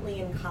currently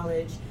in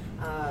college,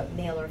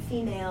 male or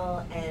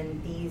female,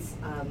 and these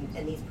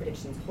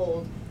predictions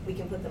hold. We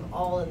can put them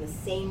all in the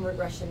same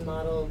regression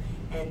model,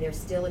 and they're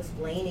still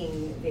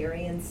explaining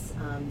variance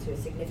to a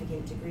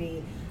significant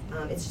degree.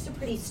 It's just a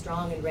pretty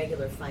strong and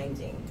regular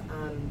finding.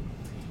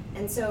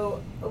 And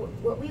so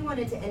what we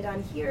wanted to end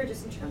on here,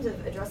 just in terms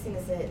of addressing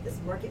this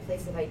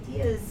marketplace of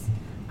ideas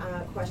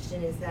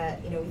question, is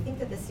that, we think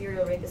that the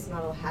serial rapist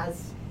model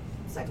has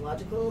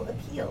psychological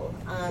appeal.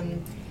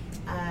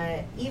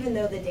 Even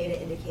though the data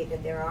indicate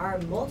that there are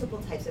multiple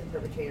types of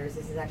perpetrators,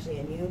 this is actually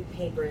a new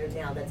paper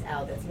now that's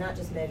out that's not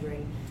just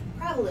measuring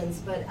prevalence,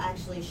 but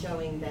actually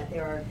showing that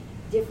there are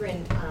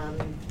different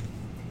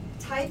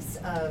types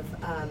of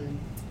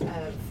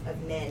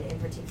men in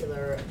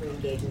particular who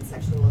engage in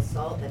sexual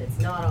assault, that it's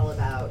not all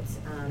about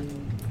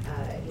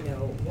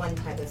one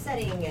type of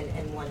setting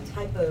and one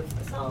type of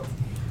assault.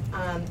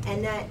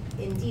 And that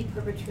indeed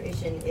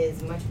perpetration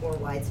is much more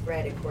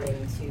widespread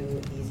according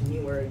to these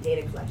newer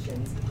data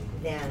collections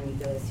than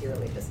the serial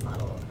rapist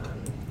model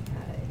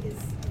is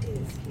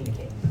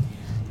communicating.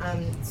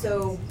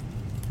 So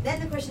then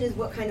the question is,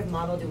 what kind of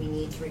model do we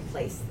need to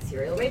replace the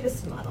serial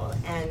rapist model?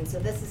 And so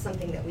this is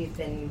something that we've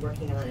been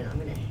working on, and I'm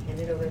going to hand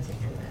it over to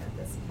Emma at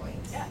this point.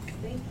 Yeah,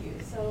 thank you.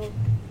 So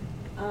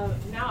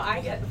now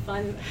I get the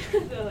fun,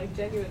 the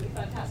genuinely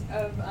fun task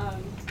of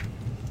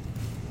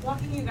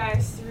walking you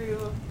guys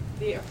through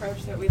the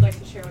approach that we'd like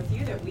to share with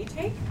you that we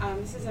take.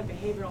 This is a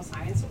behavioral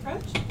science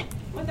approach.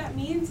 What that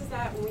means is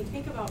that when we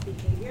think about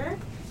behavior,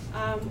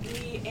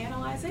 we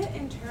analyze it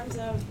in terms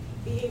of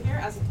behavior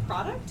as a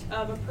product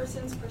of a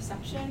person's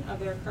perception of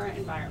their current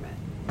environment.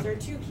 There are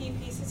two key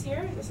pieces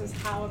here. This is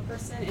how a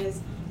person is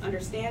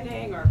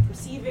understanding or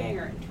perceiving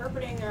or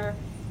interpreting their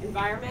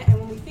environment. And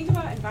when we think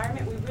about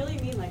environment, we really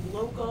mean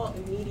local,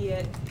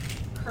 immediate,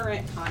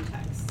 current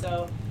context.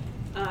 So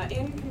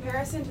in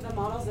comparison to the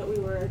models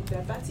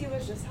that Betsy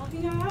was just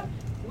talking about,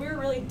 we're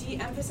really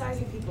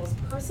de-emphasizing people's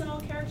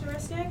personal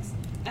characteristics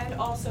and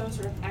also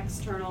sort of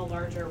external,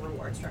 larger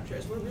reward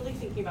structures. We're really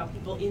thinking about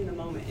people in the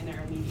moment in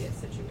their immediate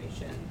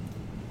situation.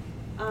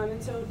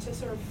 And so to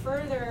sort of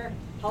further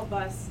help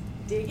us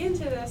dig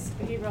into this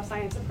behavioral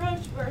science approach,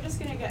 we're just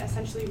going to get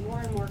essentially more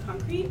and more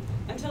concrete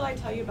until I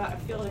tell you about a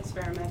field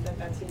experiment that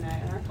Betsy and I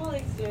and our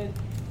colleagues did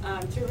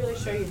to really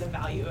show you the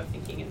value of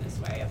thinking in this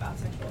way about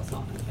sexual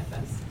assault on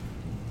campus.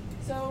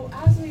 So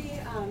as we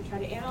try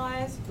to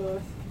analyze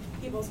both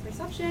people's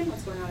perception,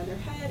 what's going on in their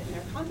head, and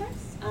their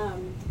context,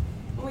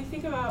 when we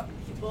think about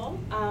people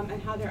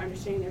and how they're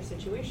understanding their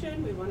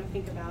situation, we want to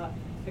think about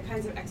the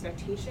kinds of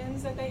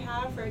expectations that they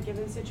have for a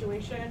given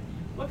situation.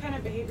 What kind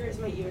of behaviors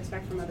might you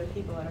expect from other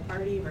people at a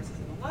party versus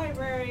in the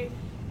library?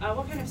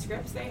 What kind of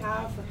scripts they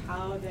have for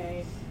how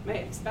they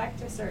might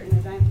expect a certain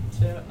event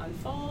to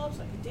unfold,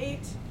 like a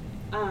date,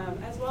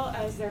 as well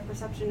as their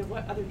perception of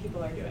what other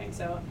people are doing.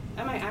 So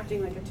am I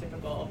acting like a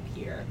typical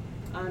peer,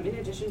 in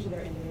addition to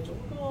their individual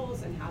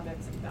goals and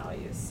habits and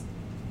values?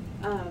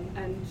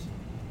 And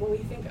when we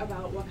think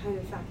about what kind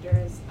of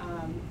factors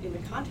in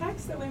the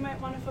context that we might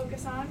want to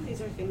focus on,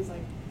 these are things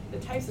like the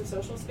types of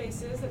social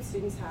spaces that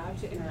students have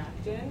to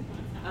interact in.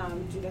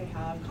 Do they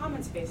have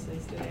common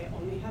spaces? Do they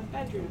only have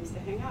bedrooms to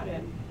hang out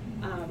in?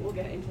 We'll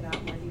get into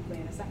that more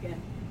deeply in a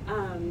second.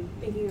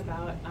 Thinking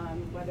about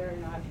whether or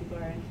not people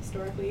are in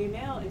historically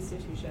male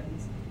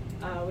institutions.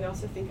 We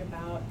also think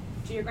about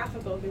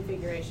geographical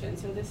configuration.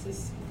 So this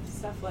is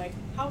stuff like,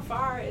 how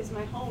far is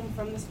my home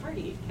from this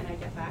party? Can I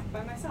get back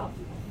by myself?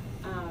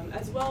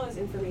 As well as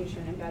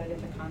information embedded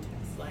into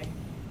context, like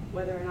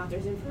whether or not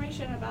there's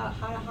information about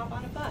how to hop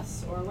on a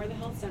bus or where the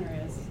health center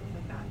is, stuff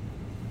like that.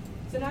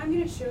 So now I'm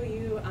going to show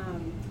you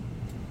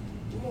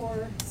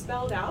more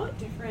spelled out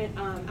different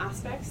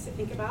aspects to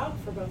think about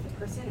for both the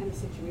person and the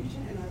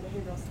situation in our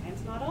behavioral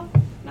science model.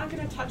 I'm not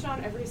going to touch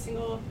on every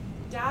single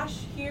dash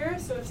here,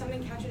 so if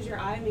something catches your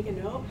eye, make a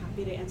note.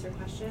 Happy to answer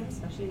questions,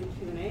 especially in the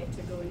Q&A,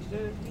 to go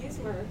into these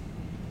more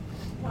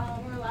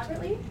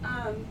elaborately.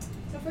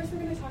 So first we're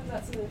going to talk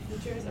about some of the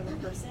features of a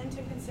person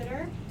to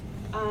consider.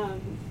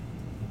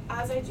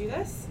 As I do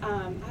this,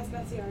 as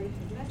Betsy already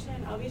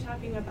mentioned, I'll be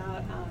talking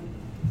about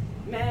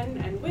men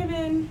and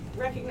women,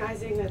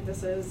 recognizing that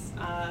this is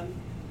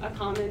a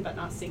common but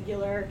not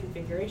singular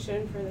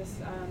configuration for this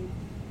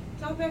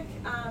topic.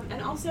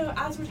 And also,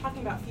 as we're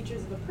talking about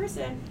features of a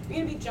person, we're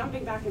going to be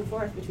jumping back and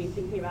forth between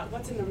thinking about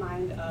what's in the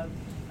mind of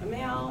a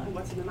male and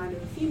what's in the mind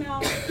of a female,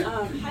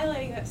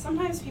 highlighting that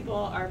sometimes people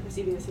are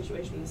perceiving the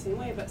situation in the same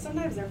way, but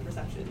sometimes their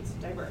perceptions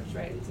diverge,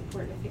 right? And it's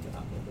important to think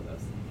about both of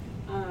those.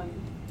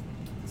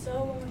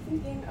 So when we're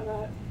thinking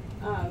about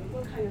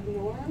what kind of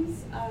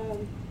norms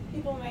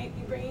people might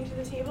be bringing to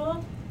the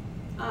table,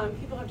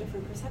 people have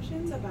different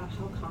perceptions about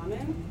how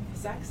common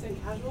sex and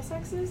casual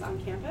sex is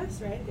on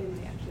campus, right? They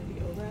might actually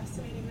be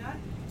overestimating that.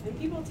 And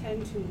people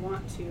tend to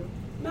want to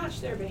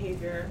match their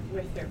behavior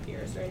with their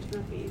peers, right? To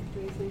not be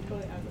doing something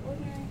totally out of the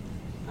ordinary.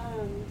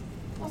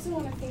 also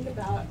want to think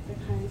about the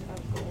kinds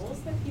of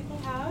goals that people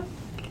have.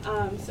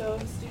 So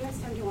students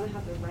tend to want to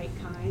have the right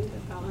kind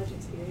of college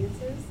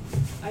experiences.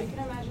 You can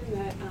imagine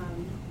that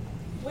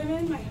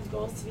women might have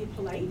goals to be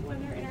polite when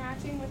they're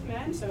interacting with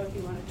men. So if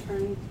you want to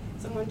turn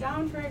someone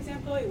down, for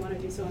example, you want to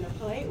do so in a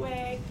polite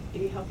way,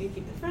 maybe help you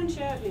keep the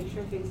friendship, make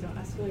sure things don't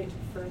escalate to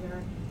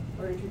further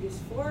or introduce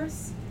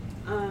force.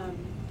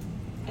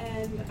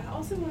 And I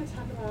also want to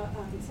talk about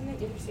something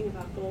interesting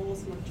about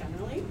goals more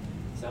generally.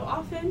 So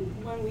often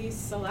when we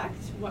select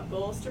what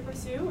goals to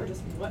pursue or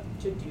just what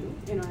to do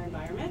in our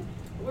environment,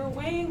 we're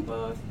weighing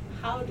both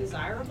how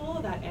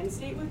desirable that end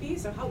state would be,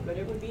 so how good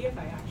it would be if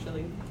I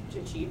actually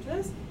achieved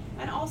this,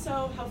 and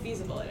also how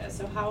feasible it is,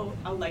 so how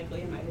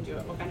likely am I to do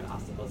it, what kind of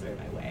obstacles are in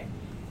my way.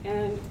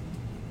 And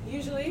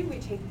usually we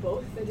take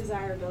both the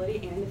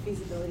desirability and the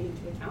feasibility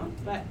into account,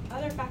 but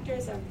other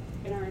factors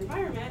in our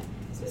environment,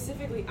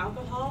 specifically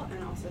alcohol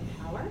and also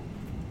power,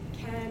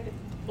 can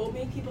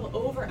make people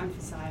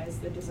overemphasize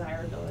the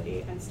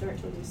desirability and start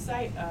to lose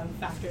sight of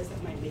factors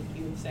that might make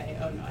you say,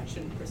 oh no, I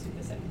shouldn't pursue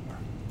this anymore.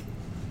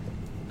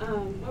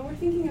 When we're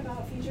thinking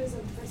about features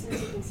of the person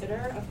to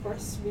consider, of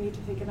course, we need to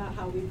think about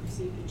how we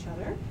perceive each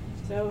other.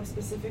 So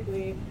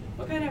specifically,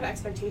 what kind of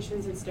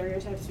expectations and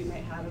stereotypes we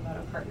might have about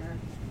a partner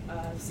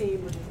of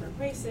same or different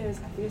races,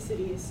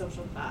 ethnicities,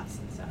 social class,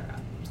 etc.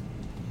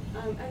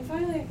 And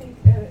finally, I think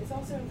it's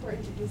also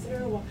important to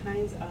consider what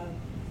kinds of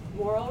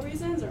moral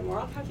reasons or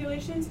moral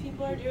calculations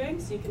people are doing.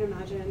 So you can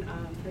imagine,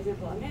 for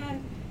example, a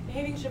man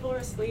behaving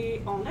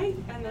chivalrously all night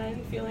and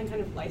then feeling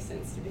kind of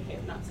licensed to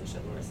behave not so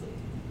chivalrously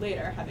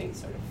later, having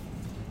sort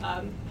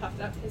of puffed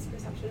up his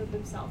perception of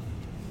himself.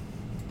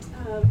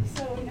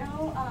 So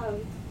now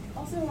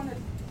also wanted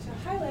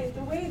to highlight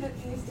the way that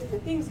these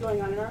different things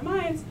going on in our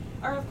minds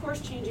are of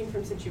course changing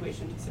from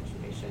situation to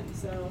situation.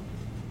 So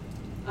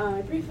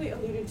I briefly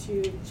alluded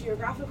to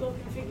geographical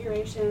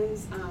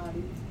configurations,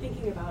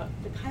 thinking about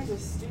the kinds of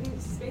student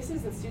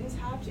spaces that students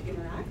have to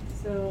interact.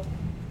 So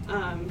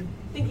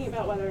thinking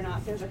about whether or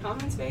not there's a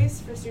common space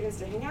for students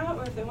to hang out,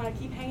 or if they want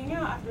to keep hanging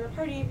out after a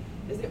party,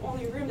 is the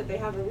only room that they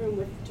have a room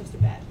with just a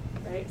bed,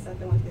 right? So that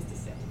the one place to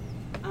sit.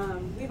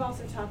 We've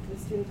also talked with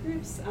student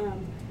groups.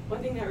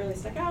 One thing that really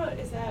stuck out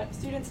is that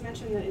students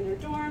mentioned that in their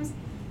dorms,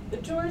 the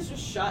doors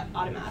just shut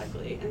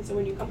automatically. And so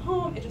when you come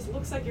home, it just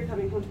looks like you're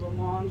coming home to a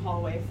long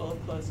hallway full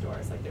of closed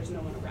doors, like there's no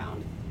one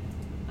around.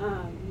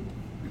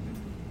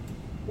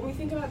 When we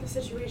think about the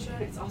situation,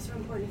 it's also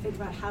important to think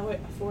about how it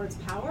affords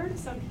power to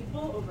some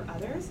people over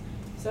others.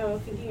 So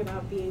thinking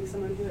about being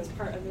someone who is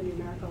part of the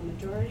numerical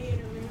majority in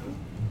a room.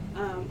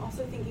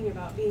 Also thinking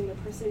about being the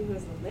person who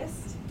has the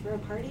list for a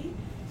party,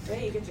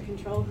 right? You get to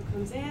control who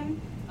comes in.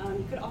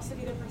 You could also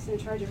be the person in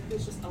charge of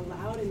who's just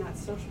allowed in that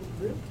social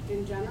group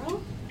in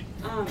general,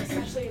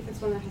 especially if it's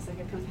one that has like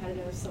a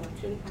competitive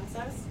selection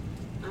process.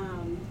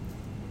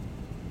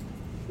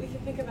 We can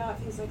think about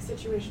things like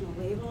situational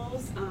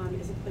labels.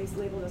 Is a place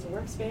labeled as a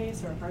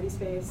workspace or a party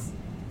space?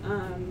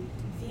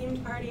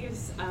 Themed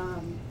parties,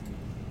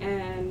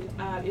 and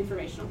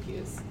informational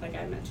cues, like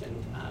I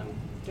mentioned,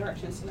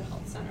 directions to the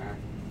health center,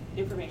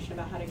 information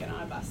about how to get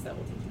on a bus that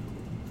will take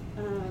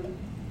you home.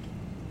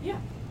 Yeah.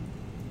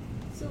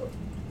 So,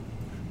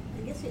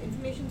 I guess your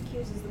information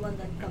cues is the one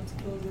that comes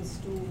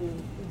closest to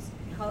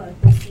how I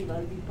perceive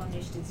I'll be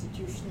punished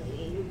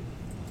institutionally.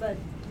 But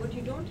what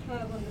you don't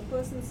have on the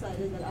person's side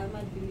is that I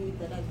might believe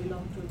that I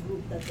belong to a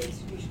group that the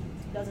institution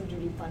doesn't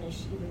really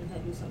punish even if I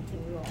do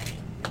something wrong.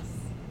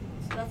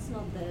 So that's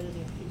not there in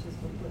your features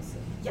for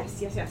person.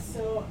 Yes.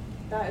 So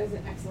that is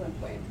an excellent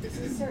point. This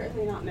is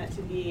certainly not meant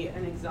to be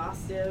an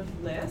exhaustive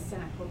list,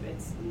 and I hope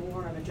it's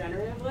more of a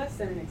generative list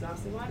than an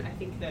exhaustive one. I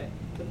think that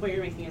the point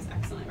you're making is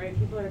excellent, right?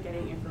 People are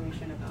getting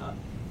information about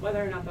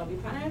whether or not they'll be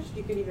punished.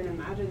 You could even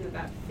imagine that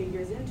that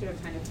figures into a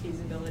kind of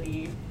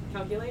feasibility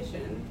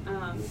calculation.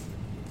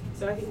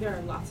 So I think there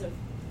are lots of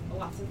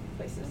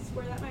places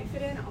where that might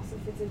fit in. It also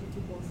fits into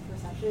people's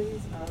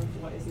perceptions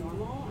of what is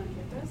normal on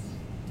campus.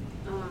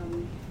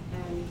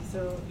 And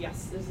so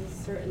yes, this is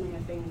certainly a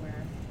thing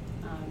where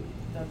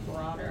the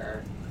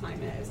broader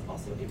climate is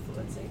also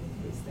influencing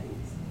these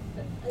things.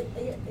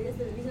 I guess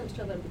the reason I'm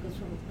struggling because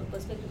from a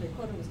perspective of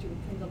economist, you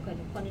would think of kind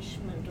of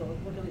punishment or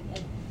whatever.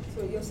 And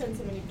so your sense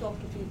when you talk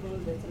to people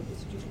that sort of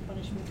institutional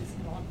punishment is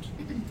not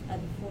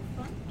at the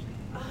forefront?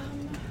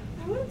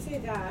 I wouldn't say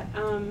that.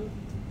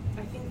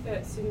 I think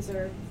that students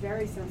are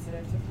very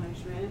sensitive to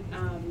punishment.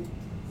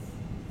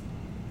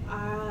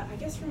 I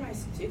guess from my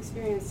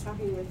experience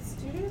talking with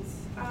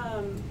students,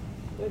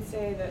 would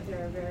say that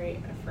they're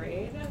very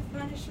afraid of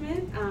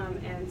punishment,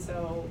 and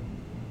so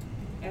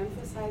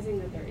emphasizing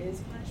that there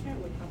is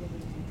punishment would probably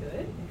be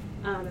good,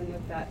 and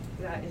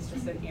that is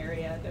just an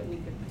area that we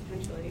could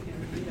potentially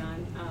intervene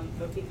on.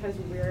 But because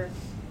we're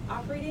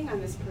operating on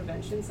this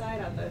prevention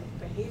side of the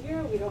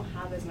behavior, we don't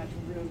have as much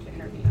room to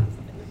intervene on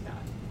something like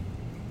that.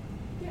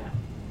 Yeah.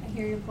 I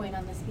hear your point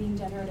on this being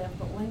generative,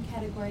 but one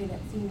category that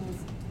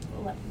seems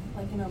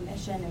like an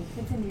omission and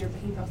fits into your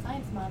behavioral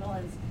science model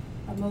is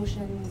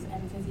emotions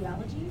and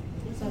physiology.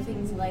 So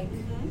things like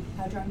Mhm.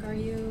 how drunk are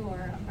you,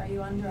 or are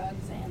you on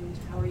drugs, and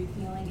how are you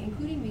feeling,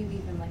 including maybe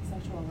even like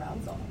sexual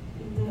arousal.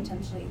 Mhm.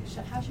 Potentially,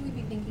 how should we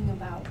be thinking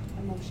about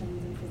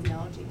emotions and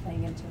physiology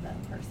playing into the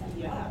person and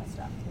Yeah, all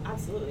stuff?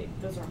 absolutely.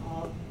 Those are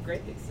all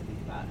great things to think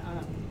about.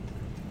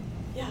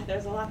 Yeah,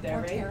 there's a lot there,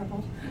 Or right?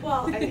 terrible.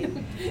 Well, I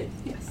mean,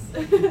 yes.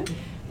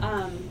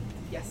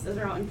 Yes, those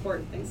are all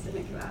important things to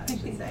think about, I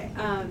should say.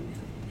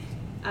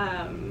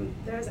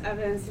 There's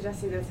evidence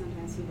suggesting that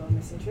sometimes people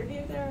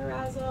misattribute their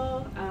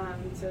arousal,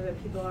 so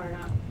that people are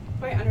not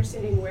quite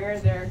understanding where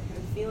their kind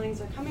of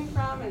feelings are coming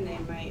from, and they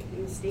might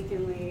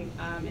mistakenly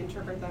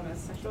interpret them as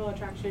sexual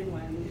attraction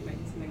when it might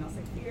be something else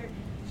like fear.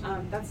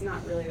 That's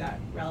not really that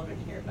relevant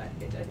here, but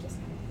it just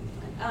kind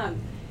of comes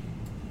in.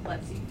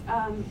 Let's see.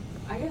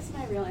 I guess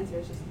my real answer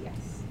is just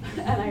yes.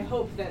 And I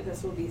hope that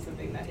this will be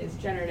something that is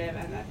generative,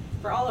 and that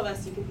for all of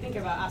us, you can think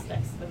about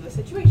aspects of the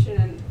situation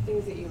and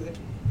things that you would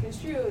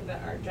construe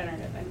that are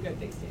generative and good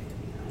things to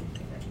intervene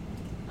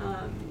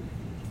on.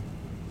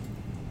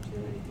 Do you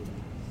have anything to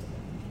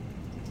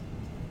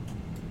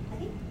I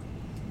think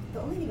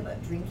the only thing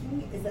about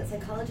drinking is that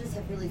psychologists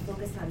have really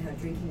focused on how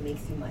drinking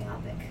makes you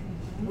myopic.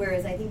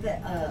 Whereas I think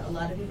that a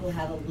lot of people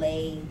have a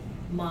lay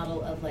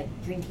model of like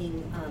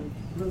drinking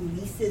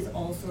releases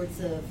all sorts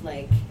of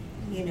like,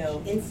 you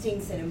know,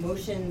 instincts and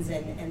emotions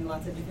and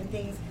lots of different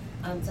things.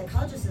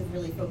 Psychologists have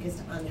really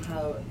focused on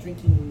how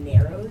drinking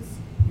narrows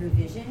your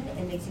vision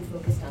and makes you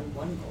focused on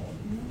one goal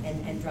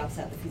and drops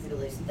out the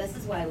feasibility. So this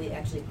is why we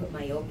actually put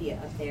myopia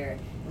up there.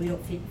 We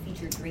don't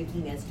feature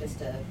drinking as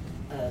just a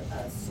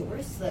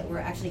source, that we're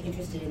actually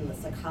interested in the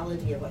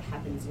psychology of what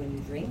happens when you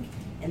drink.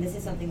 And this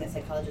is something that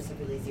psychologists have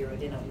really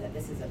zeroed in on, that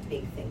this is a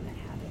big thing that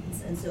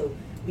happens. And so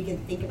we can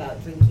think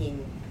about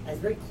drinking as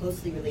very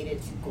closely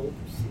related to goal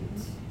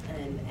pursuit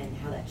and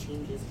how that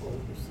changes goal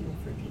pursuit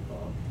for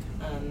people.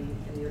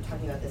 And we were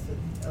talking about this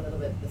a little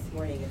bit this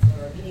morning in some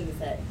of our meetings,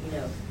 that, you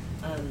know,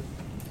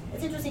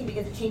 it's interesting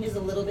because it changes a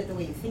little bit the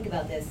way you think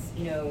about this.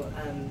 You know,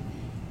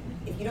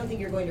 if you don't think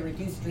you're going to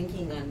reduce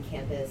drinking on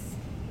campus,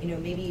 you know,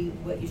 maybe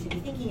what you should be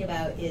thinking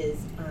about is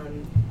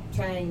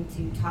trying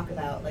to talk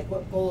about like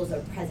what goals are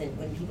present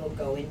when people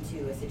go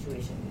into a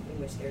situation in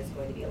which there's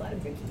going to be a lot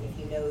of drinking, if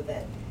you know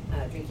that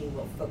drinking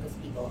will focus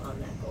people on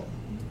that goal.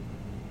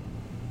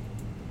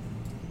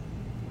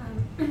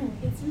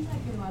 It seems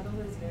like your model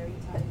is very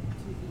tied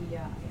to the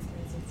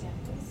experience of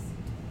campus,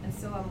 and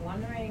so I'm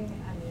wondering,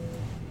 I mean,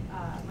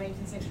 rapes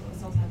and sexual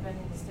assaults happen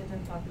in the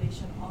student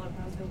population all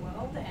across the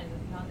world and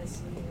not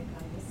necessarily in the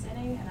campus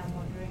setting, and I'm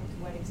wondering to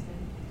what extent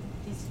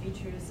these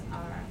features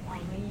are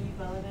only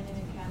relevant in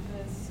a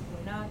campus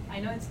or not.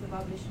 I know it's the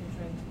population you're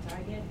trying to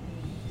target in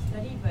the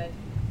study, but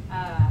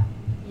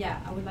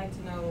yeah, I would like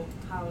to know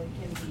how it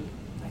can be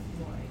like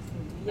more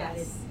extended.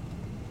 Yes,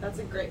 that's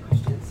a great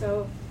question.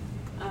 So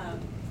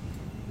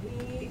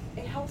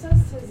it helps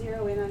us to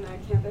zero in on a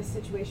campus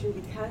situation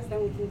because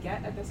then we can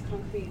get at this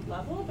concrete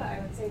level, but I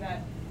would say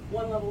that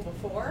one level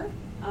before,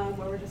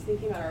 where we're just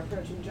thinking about our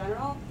approach in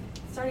general,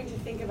 starting to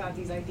think about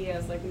these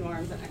ideas like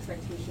norms and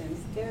expectations,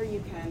 there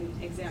you can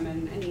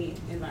examine any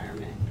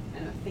environment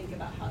and think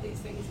about how these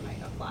things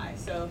might apply.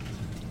 So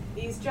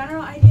these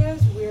general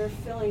ideas we're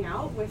filling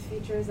out with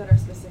features that are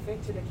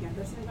specific to the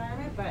campus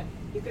environment, but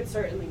you could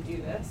certainly do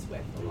this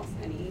with almost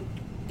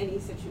any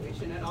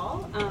situation at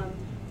all.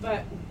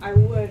 But I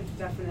would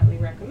definitely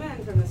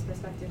recommend from this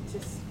perspective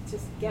to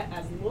get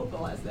as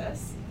local as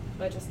this,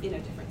 but just in a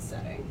different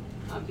setting,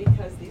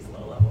 because these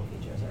low-level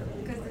features are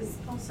really Because important. there's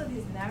also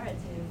this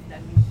narrative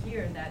that we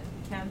hear that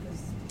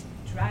campus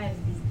drives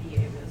these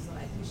behaviors,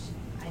 like which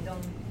I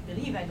don't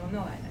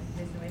know,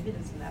 there's no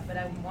evidence for that, but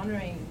I'm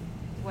wondering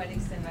to what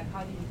extent, like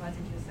how do you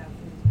posit yourself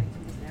with respect to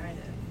this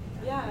narrative?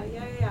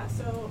 Yeah.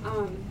 So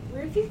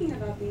we're thinking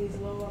about these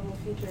low-level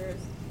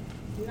features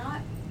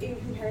not in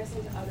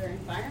comparison to other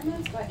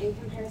environments, but in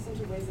comparison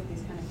to ways that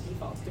these kind of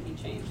defaults could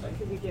be changed. Like,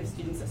 could we give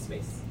students a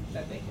space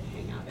that they could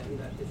hang out in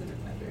that isn't a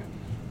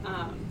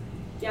bedroom?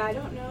 Yeah, I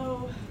don't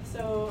know.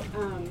 So,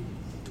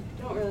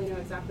 don't really know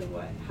exactly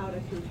how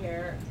to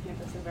compare a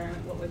campus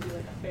environment. What would be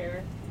like a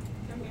fair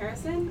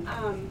comparison?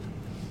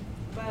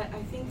 But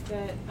I think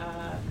that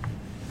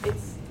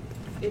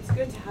it's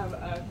good to have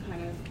a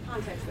kind of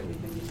context that we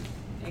can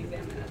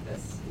examine at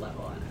this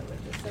level, and I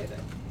would just say that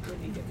it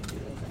would be good to do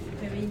this.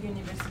 Maybe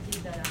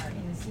universities that are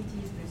in the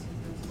cities versus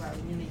those who are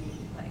really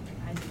like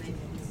isolated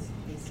in these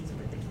places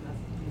where they cannot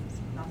do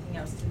nothing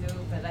else to do,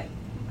 but like,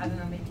 I don't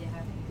know, maybe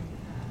having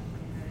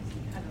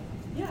comparison, I don't know.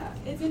 Yeah,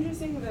 it's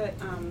interesting that,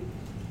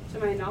 to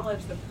my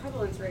knowledge, the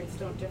prevalence rates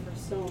don't differ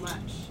so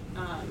much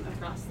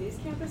across these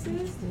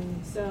campuses.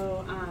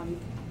 So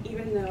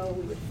even though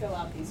we would fill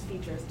out these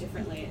features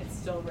differently, it's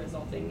still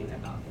resulting in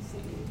about the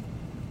same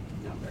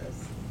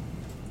numbers.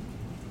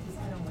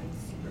 I don't want to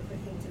super quick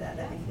thing to that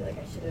I feel like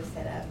I should have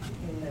set up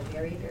in the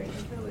very, very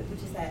intro,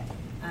 which is that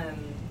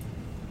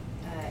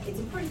it's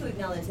important to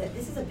acknowledge that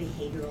this is a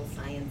behavioral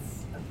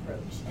science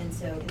approach. And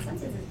so in some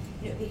senses,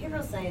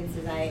 behavioral science,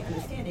 as I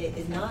understand it,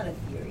 is not a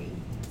theory.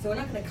 So we're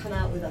not gonna come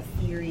out with a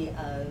theory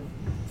of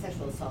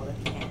sexual assault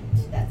at the end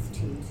that's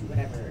tuned to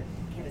whatever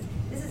campus.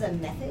 This is a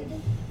method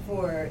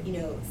for,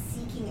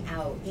 seeking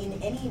out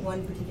in any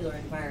one particular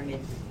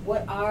environment,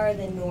 what are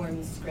the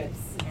norms,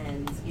 scripts,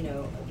 and,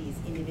 these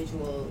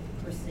individual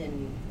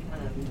person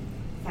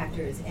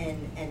factors,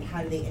 and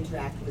how do they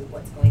interact with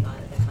what's going on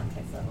at the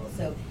context level.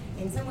 So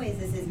in some ways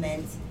this is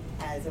meant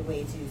as a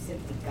way to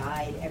simply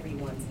guide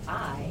everyone's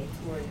eye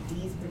toward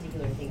these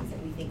particular things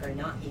that we think are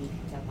not being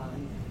picked up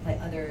on by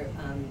other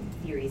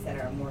theories that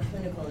are more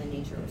clinical in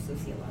nature or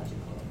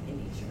sociological in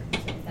nature.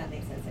 So if that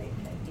makes sense,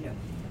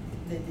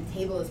 the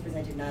table is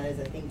presented not as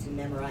a thing to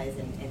memorize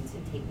and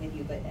to take with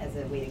you, but as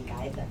a way to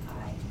guide the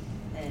eye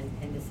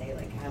and to say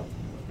like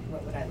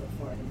what would I look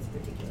for in this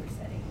particular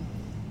setting.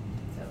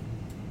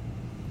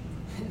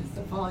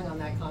 So following on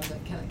that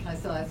concept, can I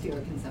still ask you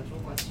a conceptual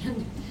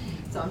question?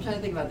 So I'm trying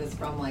to think about this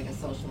from like a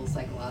social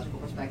psychological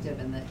perspective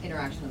and the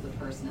interaction of the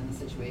person and the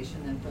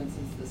situation, and for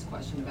instance this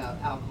question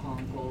about alcohol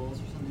and goals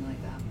or something like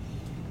that.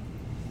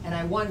 And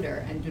I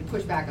wonder, and to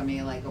push back on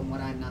me like on what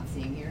I'm not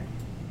seeing here,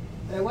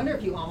 but I wonder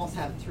if you almost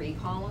have 3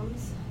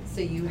 columns. So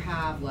you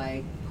have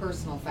like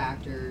personal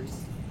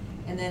factors,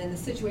 and then in the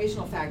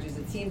situational factors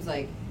it seems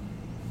like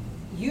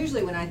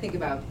usually when I think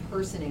about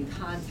person in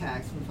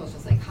context from social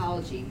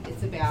psychology,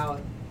 it's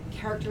about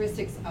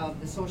characteristics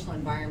of the social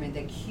environment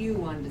that cue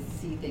one to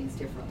see things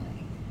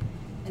differently.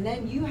 And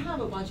then you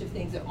have a bunch of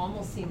things that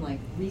almost seem like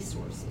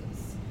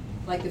resources,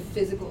 like the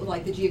physical,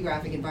 like the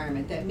geographic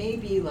environment that may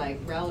be like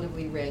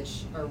relatively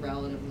rich or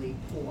relatively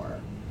poor,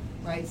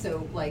 right?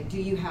 So like,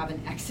 do you have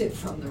an exit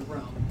from the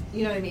room?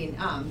 You know what I mean?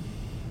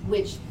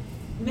 Which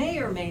may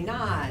or may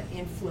not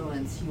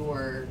influence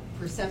your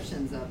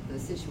perceptions of the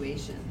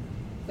situation.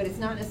 But it's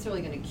not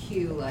necessarily going to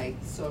cue like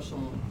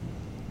social,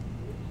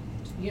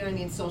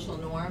 social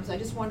norms. I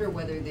just wonder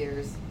whether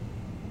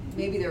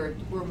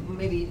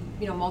maybe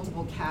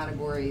multiple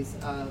categories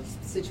of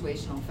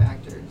situational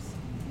factors.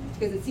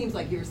 Because it seems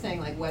like you were saying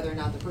like whether or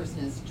not the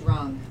person is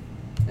drunk,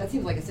 that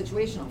seems like a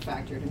situational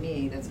factor to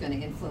me that's going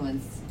to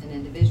influence an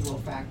individual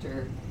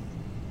factor.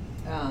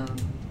 And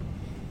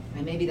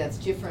maybe that's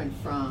different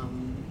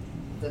from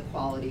the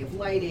quality of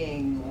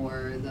lighting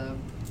or the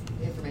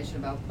information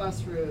about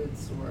bus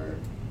routes, or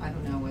I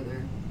don't know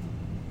whether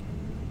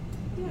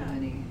you have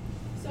any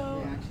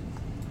reactions.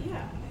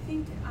 Yeah, I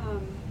think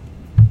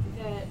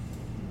that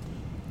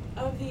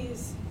of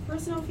these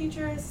personal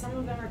features, some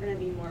of them are going to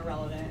be more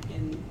relevant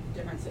in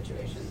different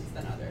situations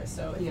than others.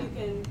 So if you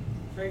can,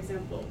 for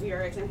example,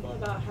 your example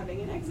about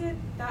having an exit,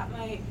 that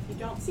might, if you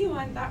don't see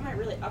one, that might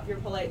really up your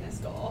politeness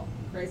goal,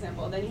 for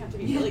example. Then you have to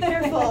be really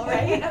careful,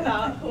 right,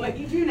 about what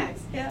you do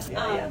next.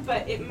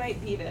 But it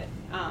might be that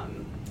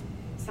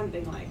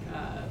something like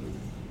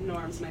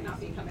norms might not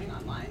be coming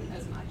online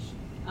as much.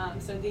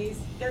 So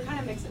they're kind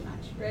of mix and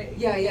match, right?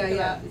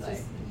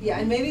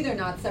 And maybe they're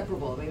not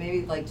separable. I mean,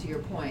 maybe like to your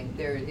point,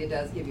 it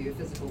does give you a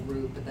physical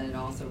route, but then it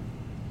also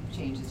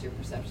changes your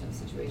perception of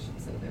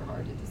situations, so they're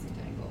hard to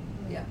disentangle.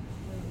 Yeah.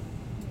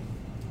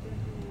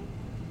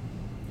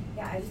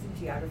 Yeah, I just think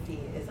geography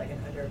is like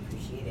an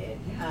underappreciated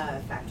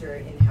factor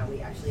in how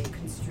we actually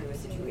construe a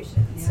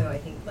situation. So I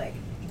think like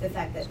the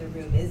fact that the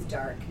room is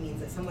dark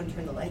means that someone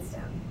turned the lights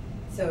down.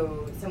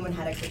 So someone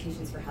had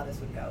expectations for how this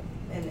would go.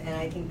 And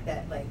I think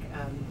that like,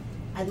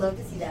 I'd love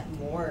to see that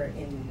more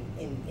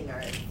in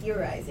our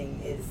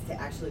theorizing, is to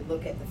actually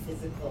look at the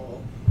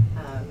physical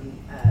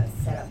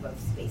setup of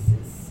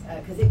spaces.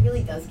 Because it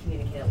really does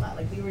communicate a lot.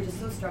 Like we were just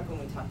so struck when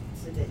we talked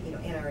to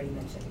Anna already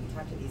mentioned, we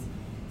talked to these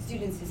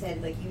students who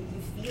said like you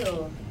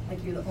feel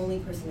like you're the only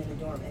person in the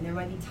dorm, and there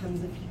might be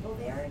tons of people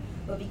there,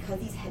 but because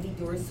these heavy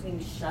doors swing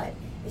shut,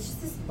 it's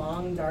just this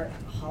long dark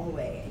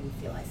hallway and you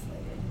feel isolated.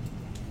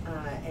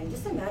 And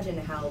just imagine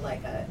how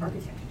like an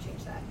architect could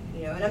change that,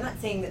 and I'm not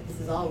saying that this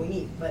is all we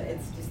need, but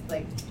it's just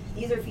like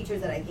these are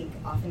features that I think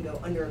often go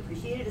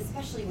underappreciated,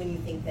 especially when you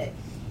think that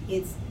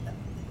it's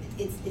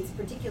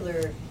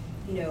particular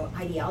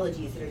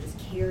ideologies that are just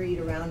carried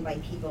around by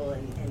people,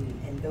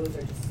 and those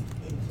are just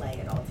in play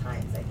at all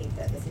times. I think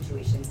that the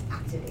situations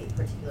activate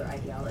particular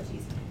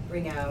ideologies,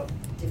 bring out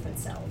different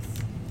selves.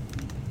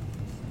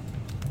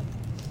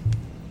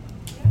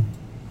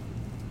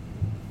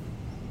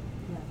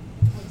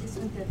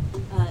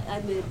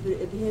 I'm a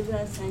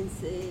behavioral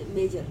science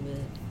major,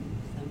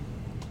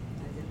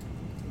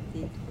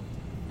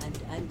 and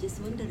I'm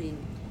just wondering,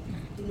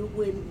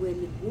 when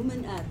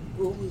women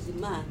go with a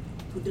man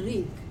to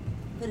drink,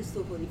 first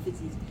of all, if it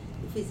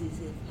is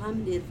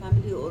a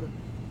family or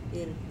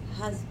her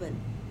husband,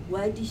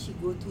 why did she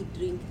go to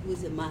drink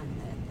with a man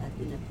at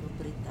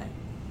inappropriate time?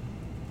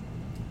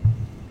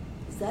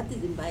 That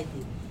is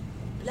inviting.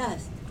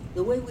 Plus,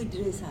 the way we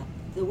dress up,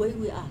 the way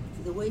we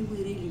act, the way we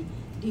really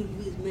deal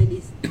with men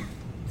is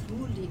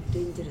truly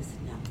dangerous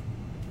now.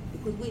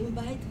 Because we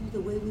invite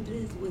the way we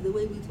dress, the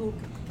way we talk,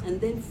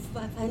 and then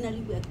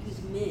finally we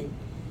accuse men.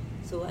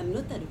 So I'm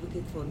not an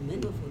advocate for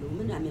men or for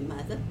women, I'm a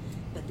mother,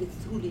 but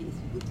it's good to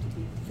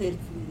be fair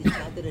with each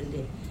other.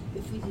 And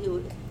if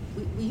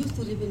we used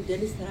to live in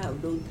Dennis Strauss a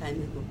long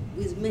time ago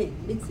with men,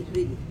 mixed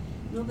really.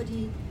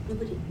 Nobody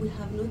Nobody, we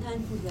have no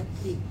time for that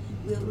thing.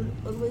 We are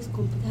always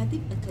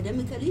competitive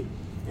academically,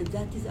 and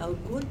that is our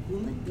goal.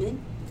 Women, men,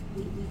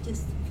 we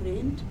just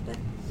friend, but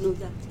no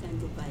that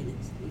kind of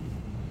violence. Really.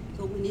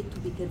 So we need to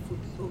be careful.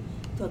 So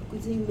to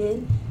accusing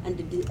men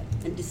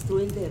and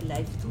destroying their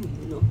life too,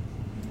 you know.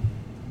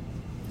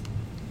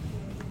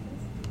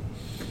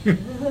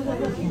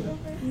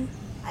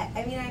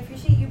 I mean, I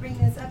appreciate you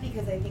bringing this up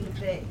because I think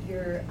that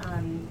you're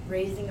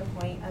raising a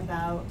point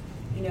about,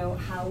 you know,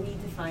 how we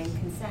define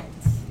consent,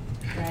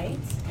 right?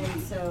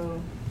 And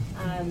so,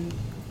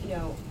 you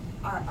know,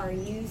 are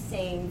you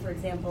saying, for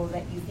example,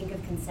 that you think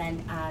of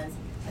consent as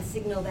a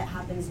signal that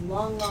happens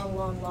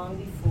long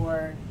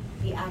before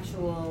the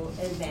actual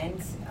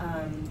event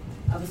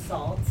of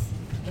assault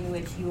in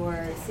which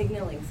you're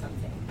signaling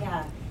something?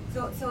 Yeah.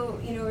 So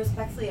you know,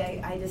 respectfully,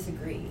 I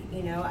disagree.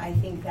 You know, I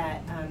think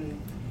that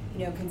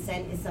you know,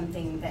 consent is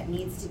something that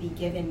needs to be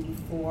given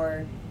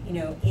before, you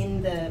know,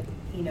 in the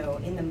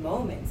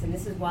moments, and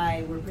this is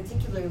why we're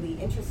particularly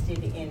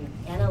interested in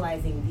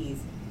analyzing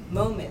these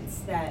moments.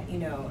 That you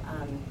know,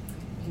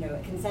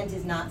 consent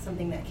is not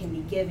something that can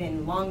be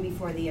given long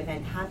before the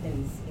event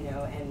happens. You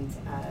know, and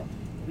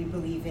we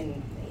believe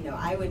in, you know,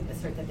 I would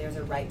assert that there's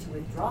a right to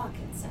withdraw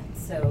consent.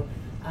 So,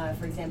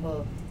 for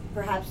example,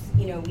 perhaps,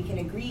 you know, we can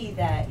agree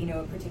that, you know,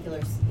 a particular,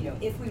 you know,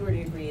 if we were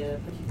to agree a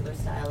particular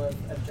style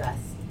of dress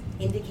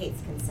indicates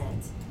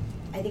consent,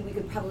 I think we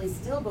could probably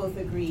still both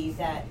agree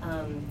that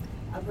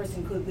a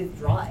person could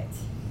withdraw it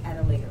at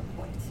a later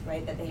point,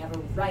 right? That they have a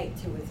right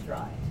to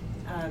withdraw it.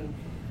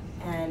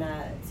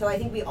 So I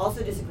think we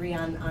also disagree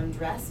on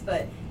dress,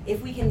 but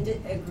if we can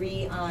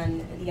agree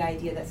on the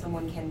idea that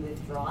someone can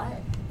withdraw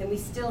it, then we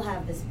still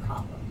have this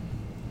problem,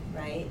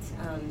 right?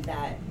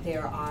 That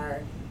there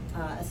are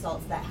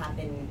assaults that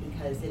happen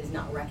because it is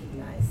not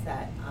recognized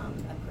that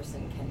a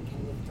person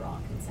can withdraw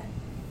consent.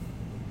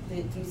 Do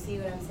you see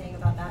what I'm saying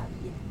about that?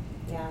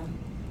 Yeah.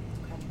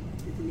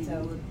 Okay.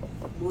 So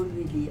more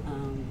really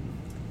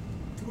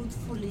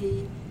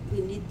truthfully, we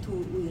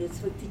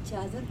respect each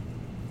other.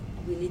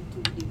 We need to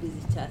live with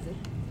each other.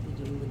 We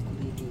don't want to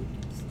really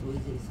destroy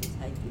the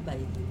society by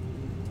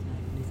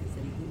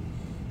unnecessary things.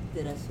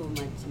 There are so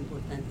much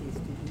important things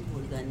to do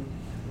more than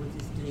all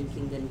this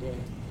drinking and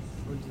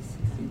all this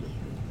kind of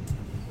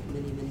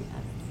many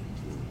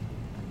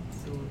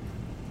acts. So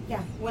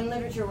yeah, one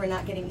literature we're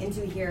not getting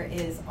into here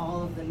is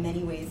all of the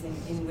many ways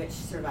in which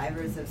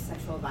survivors of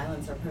sexual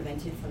violence are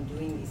prevented from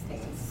doing these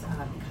things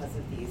because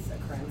of these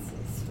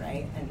occurrences,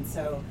 right? And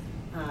so,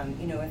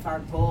 you know, if our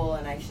goal,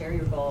 and I share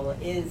your goal,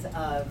 is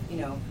of, you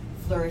know,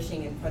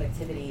 flourishing and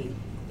productivity,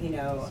 you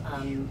know,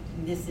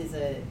 this is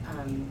a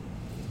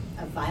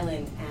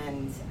violent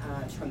and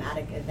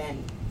traumatic event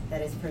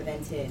that has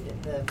prevented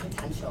the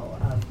potential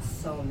of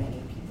so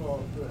many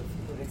people who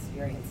have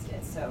experienced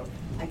it. So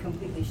I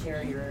completely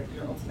share your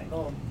ultimate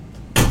goal.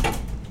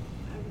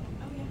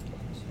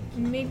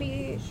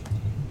 Maybe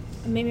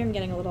I'm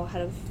getting a little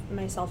ahead of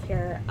myself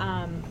here,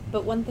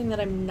 but one thing that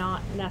I'm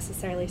not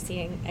necessarily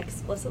seeing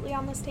explicitly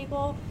on this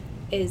table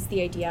is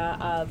the idea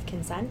of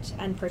consent,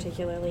 and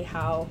particularly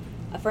how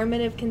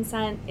affirmative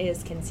consent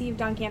is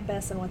conceived on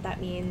campus and what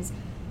that means.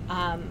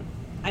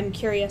 I'm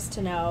curious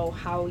to know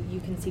how you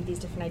conceive these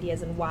different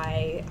ideas and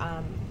why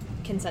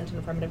consent and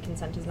affirmative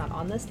consent is not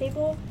on this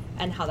table,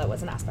 and how that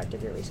was an aspect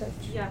of your research.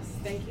 Yes,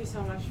 thank you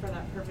so much for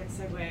that perfect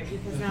segue,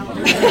 because now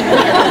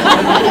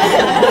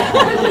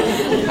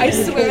I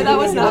swear that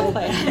was not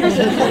planned.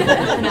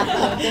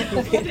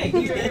 Thank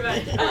you very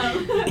much.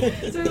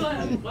 So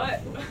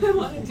what I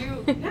want to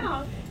do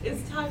now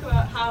is talk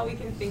about how we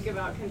can think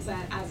about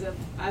consent as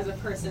a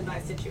person by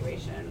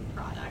situation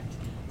product.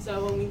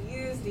 So when we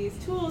use these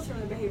tools from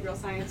the behavioral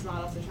science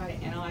model to try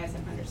to analyze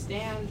and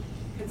understand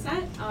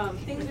consent,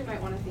 things we might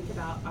want to think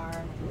about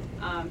are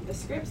the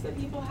scripts that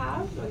people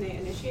have when they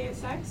initiate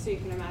sex. So you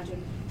can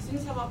imagine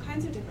students have all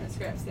kinds of different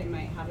scripts. They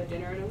might have a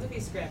dinner and a movie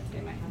script.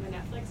 They might have a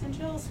Netflix and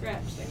chill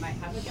script. They might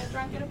have a get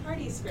drunk at a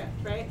party script,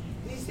 right?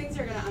 These things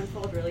are going to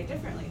unfold really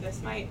differently.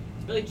 This might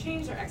really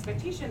change our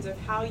expectations of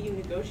how you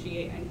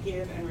negotiate and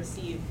give and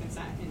receive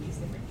consent in these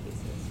different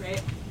cases,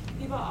 right?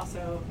 People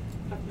also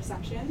have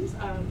perceptions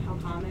of how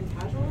calm and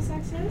casual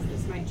sex is.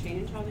 This might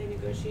change how they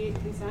negotiate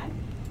consent.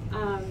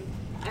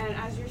 And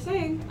as you're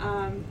saying,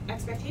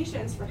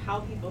 expectations for how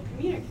people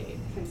communicate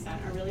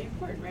consent are really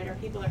important, right? Are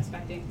people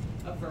expecting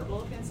a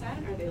verbal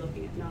consent? Are they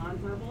looking at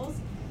nonverbals?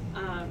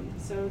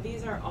 So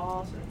these are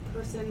all sort of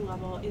person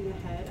level, in the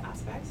head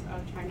aspects of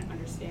trying to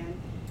understand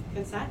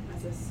consent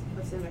as this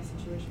person by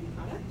situation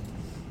product.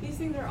 These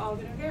things are all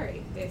going to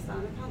vary based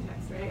on the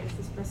context, right? Is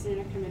this person in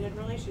a committed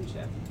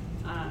relationship?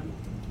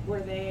 Were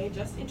they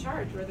just in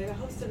charge? Were they the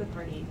host of the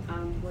party?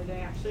 Were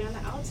they actually on the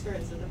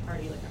outskirts of the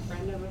party, like a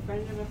friend of a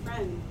friend of a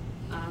friend?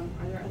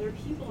 Are there other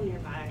people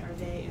nearby? Are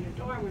they in a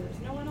dorm where there's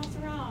no one else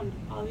around?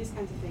 All these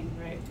kinds of things,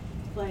 right,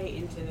 play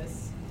into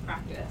this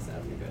practice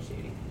of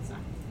negotiating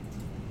consent.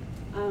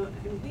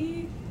 And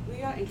we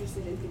got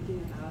interested in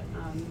thinking about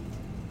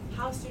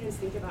how students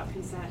think about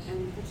consent, and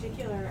in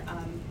particular,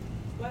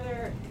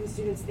 whether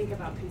students think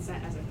about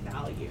consent as a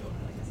value, or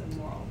like as a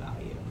moral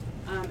value.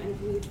 And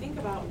if we think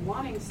about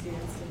wanting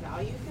students to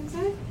value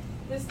consent,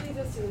 this leads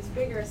us to this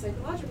bigger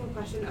psychological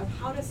question of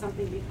how does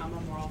something become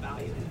a moral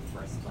value in the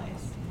first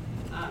place?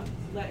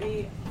 Let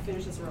me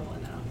finish this roll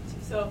and then I'll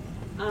continue. So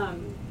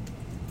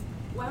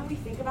when we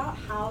think about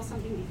how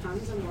something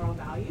becomes a moral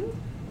value,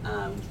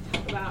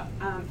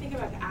 think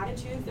about the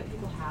attitudes that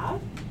people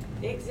have.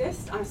 They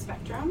exist on a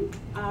spectrum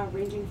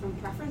ranging from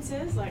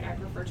preferences, like I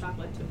prefer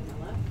chocolate to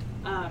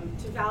vanilla,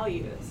 to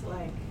values,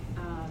 like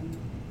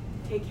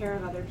take care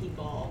of other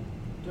people,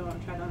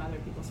 don't tread on other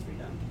people's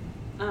freedom.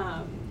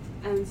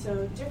 And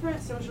so different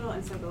social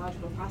and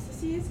psychological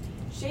processes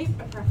shape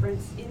a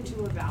preference into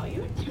a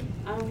value.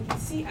 We can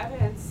see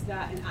evidence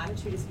that an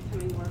attitude is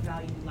becoming more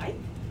value-like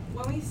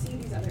when we see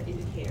these other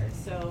indicators.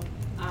 So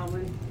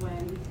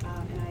when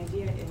an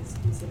idea is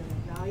considered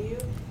a value,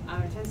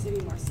 it tends to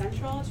be more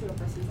central to a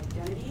person's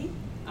identity,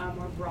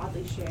 more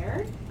broadly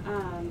shared.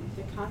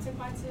 The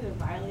consequences of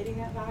violating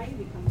that value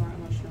become more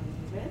emotionally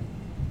vivid.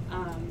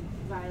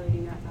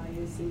 Violating that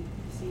value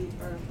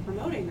or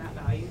promoting that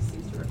value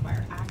seems to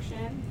require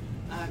action.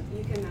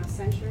 You can now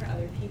censure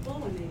other people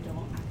when they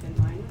don't act in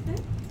line with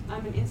it,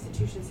 and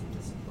institutions seem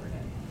to support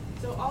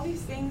it. So all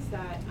these things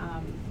that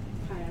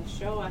kind of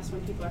show us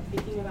when people are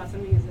thinking about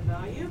something as a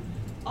value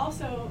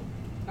also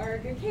are a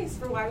good case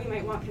for why we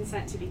might want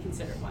consent to be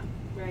considered one,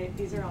 right?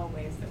 These are all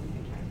ways that we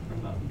can try to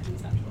promote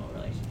consensual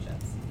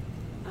relationships.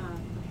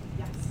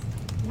 Yes?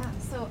 Yeah,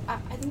 so I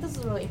think this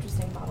is a really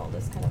interesting model,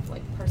 this kind of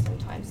like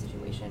person-time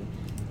situation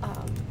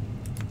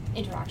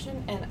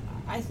interaction, and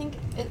I think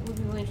it would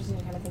be really interesting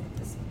to kind of think of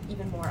this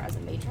even more as a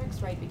matrix,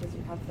 right? Because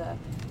you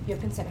have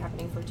consent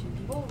happening for two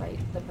people, right?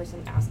 The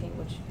person asking,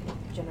 which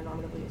gender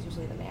normatively is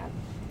usually the man,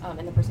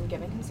 and the person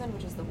giving consent,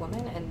 which is the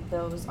woman, and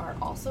those are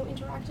also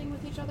interacting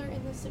with each other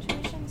in this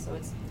situation. So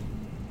it's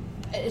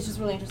just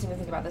really interesting to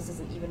think about this as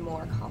an even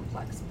more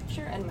complex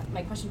picture. And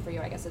my question for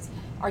you, I guess, is: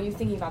 are you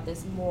thinking about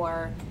this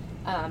more,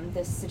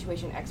 this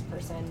situation X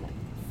person,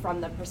 from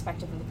the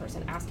perspective of the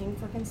person asking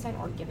for consent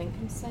or giving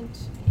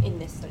consent in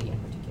this study in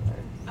particular?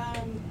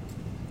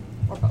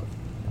 Or both?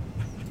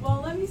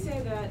 Well, let me say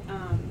that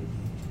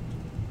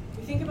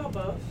we think about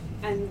both,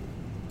 and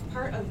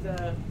part of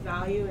the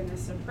value in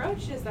this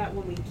approach is that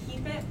when we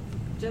keep it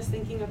just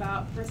thinking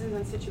about persons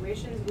and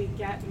situations, we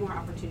get more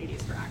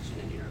opportunities for action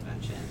and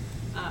intervention.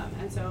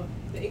 And so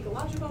the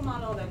ecological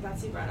model that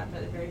Betsy brought up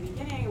at the very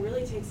beginning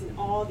really takes in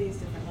all these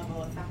different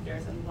level of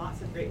factors, and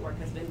lots of great work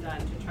has been done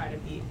to try to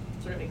be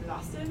sort of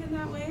exhaustive in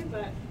that way.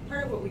 But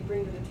part of what we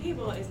bring to the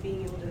table is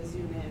being able to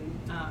zoom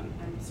in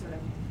and sort of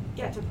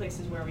get to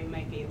places where we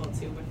might be able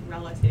to, with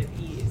relative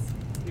ease,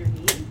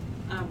 intervene.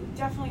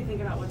 Definitely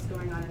think about what's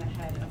going on in the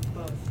head of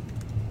both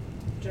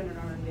gender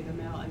normatively the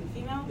male and the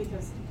female,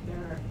 because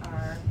there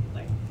are,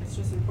 like, it's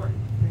just important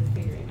for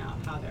figuring out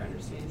how they're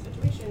understanding the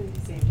situation,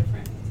 same,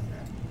 different, etc.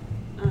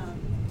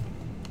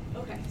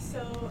 Okay, so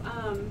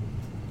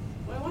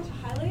what I want to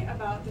highlight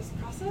about this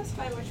process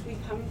by which we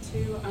come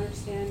to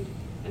understand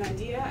an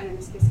idea, and in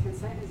this case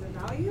consent as a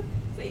value,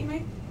 is that you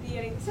might be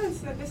getting the sense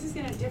that this is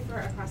going to differ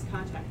across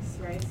contexts,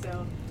 right?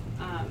 So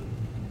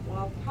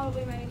while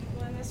probably many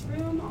people in this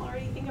room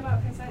already think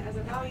about consent as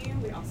a value,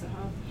 we also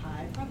have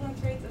high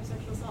prevalence rates of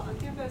sexual assault on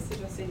campus,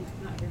 suggesting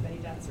that not everybody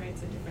does, right?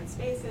 So different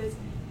spaces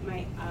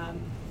might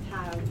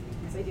have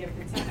this idea of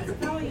consent as a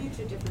value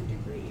to different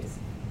degrees.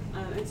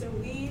 And so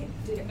we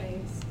did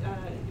an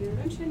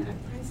intervention at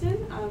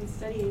Princeton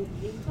studying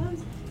eating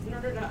clubs in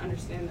order to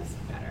understand this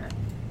better.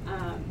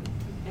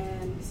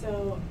 And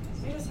so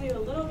let me just tell you a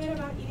little bit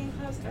about eating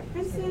clubs at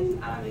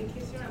Princeton. In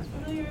case you're not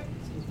familiar,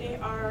 they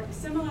are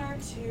similar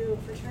to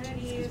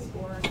fraternities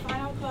or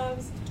final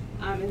clubs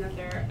in that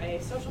they're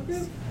a social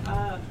group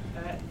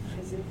that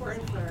is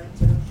important for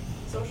sort of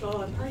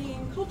social and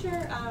partying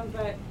culture.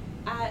 But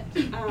at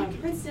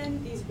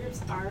Princeton, these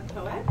groups are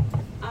co-ed,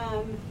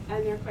 and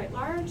they're quite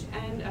large,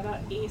 and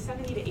about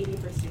 70 to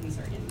 80% students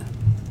are in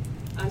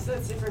them. So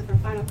that's different from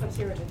final clubs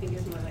here, which I think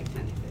is more like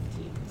 10 to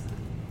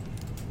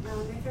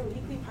 15%. They throw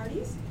weekly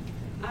parties.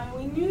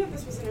 We knew that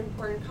this was an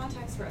important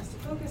context for us to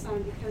focus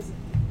on because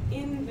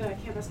in the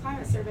campus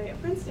climate survey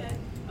at Princeton,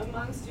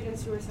 among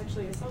students who were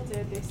sexually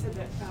assaulted, they said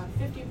that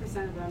 50%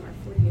 of them, or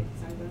 48%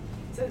 of them,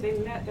 said that they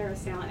met their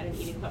assailant at an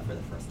eating club for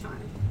the first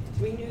time.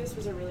 So we knew this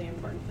was a really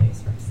important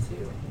place for us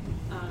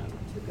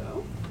to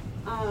go.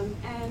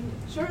 And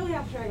shortly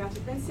after I got to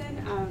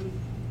Princeton,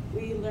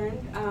 we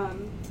learned,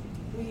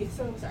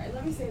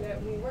 let me say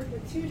that we worked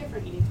with 2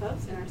 different eating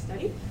clubs in our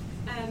study.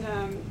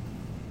 And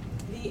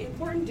the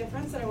important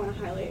difference that I want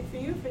to highlight for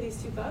you for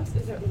these 2 clubs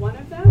is that one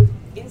of them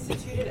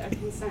instituted a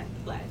consent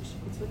pledge.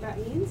 And so what that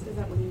means is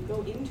that when you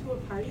go into a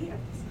party at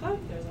this club,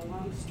 there's a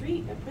long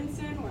street at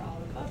Princeton where all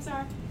the clubs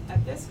are.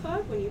 At this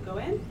club, when you go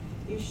in,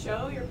 you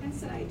show your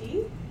Princeton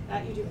ID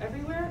that you do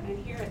everywhere,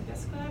 and here at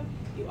this club,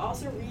 you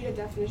also read a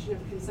definition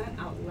of consent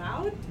out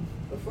loud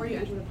before you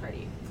enter the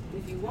party.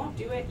 And if you won't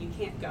do it, you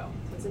can't go.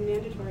 So it's a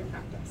mandatory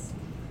practice.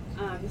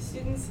 The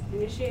students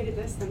initiated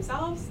this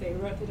themselves. They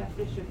wrote the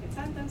definition of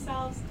consent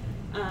themselves.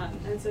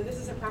 And so this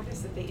is a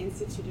practice that they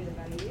instituted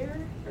about a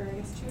year, or I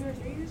guess 2 or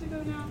 3 years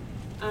ago now.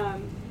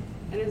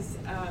 and it's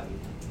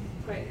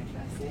quite an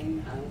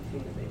interesting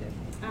thing that they did.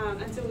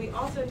 And so we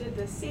also did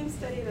the same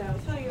study that I will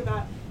tell you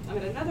about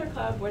at another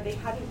club where they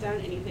hadn't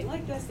done anything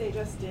like this. They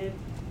just did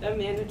the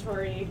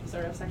mandatory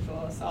sort of sexual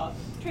assault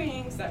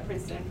trainings that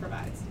Princeton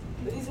provides.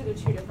 But these are the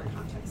two different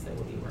contexts that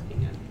we'll be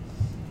working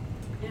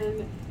in.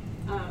 And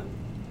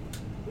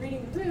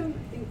reading the room,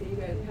 I think that you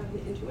guys have the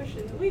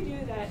intuition that we do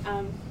that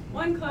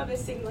one club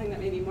is signaling that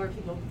maybe more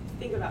people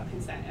think about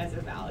consent as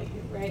a value,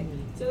 right?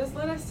 So this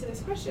led us to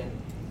this question: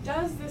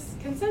 does this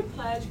consent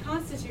pledge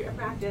constitute a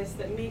practice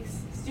that makes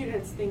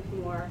students think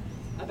more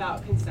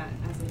about consent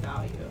as a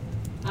value?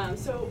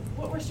 So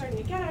what we're starting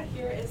to get at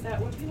here is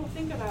that when people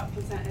think about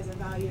consent as a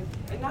value,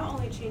 it not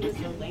only changes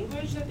the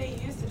language that they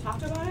use to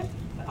talk about it,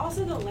 but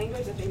also the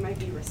language that they might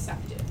be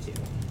receptive to.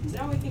 So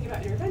now when we think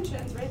about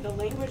interventions, right, the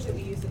language that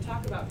we use to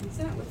talk about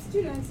consent with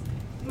students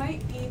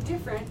might be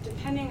different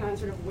depending on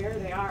sort of where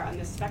they are on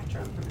the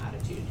spectrum from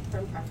attitude,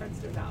 from preference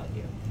to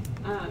value.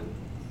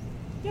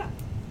 Yeah.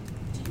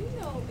 Do you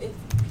know if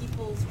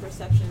people's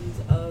perceptions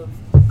of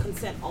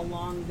consent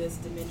along this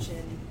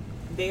dimension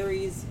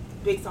varies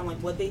based on like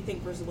what they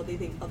think versus what they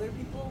think other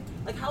people?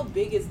 Like how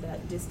big is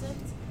that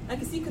distance? I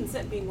can see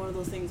consent being one of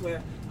those things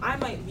where I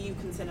might view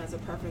consent as a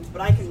preference,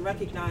 but I can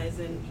recognize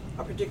in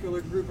a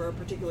particular group or a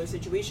particular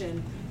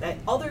situation that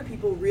other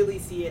people really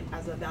see it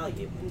as a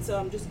value. And so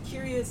I'm just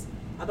curious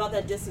about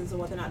that distance and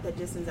whether or not that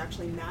distance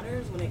actually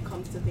matters when it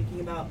comes to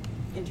thinking about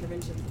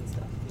interventions and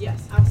stuff.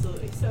 Yes,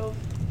 absolutely. So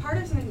part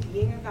of something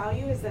being a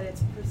value is that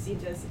it's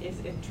perceived as is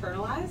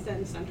internalized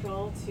and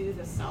central to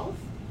the self.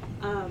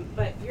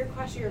 But your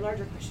question, your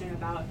larger question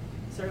about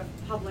sort of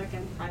public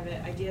and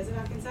private ideas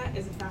about consent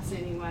is a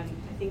fascinating one.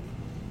 I think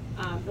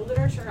the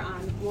literature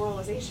on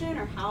moralization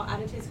or how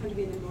attitudes come to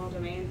be in the moral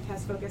domain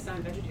has focused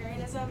on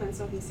vegetarianism and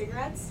smoking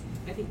cigarettes.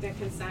 I think that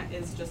consent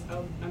is just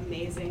an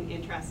amazing,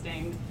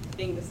 interesting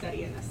thing to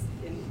study in this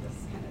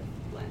kind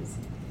of lens.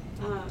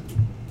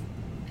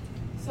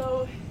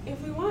 So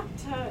if we want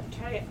to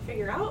try to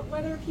figure out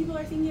whether people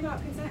are thinking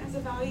about consent as a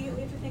value,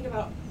 we have to think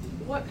about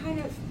what kind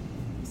of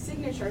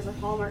signatures or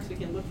hallmarks we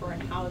can look for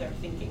and how they're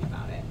thinking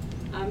about it.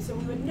 So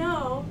we would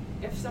know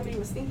if somebody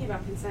was thinking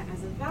about consent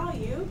as a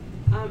value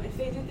if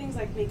they did things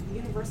like make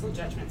universal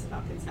judgments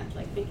about consent,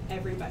 like think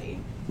everybody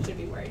should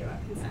be worried about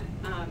consent.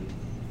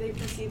 They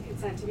perceive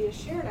consent to be a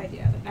shared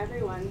idea, that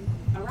everyone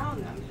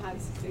around them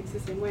thinks the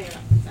same way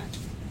about consent.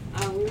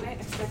 We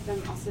might expect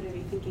them also to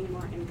be thinking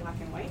more in black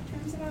and white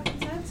terms about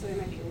consent, so they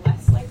might be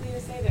less likely to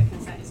say that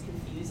consent is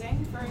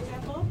confusing, for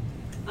example,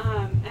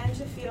 and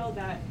to feel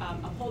that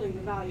upholding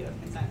the value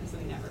of consent is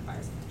something that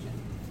requires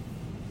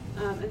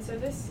action. And so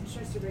this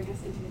starts to bring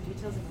us into the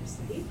details of our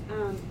study.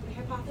 We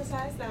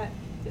hypothesize that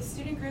the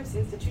student group's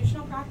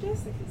institutional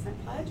practice, the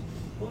consent pledge,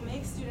 will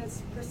make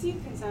students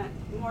perceive consent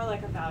more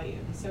like a value,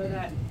 so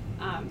that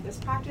this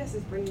practice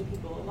is bringing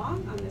people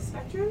along on this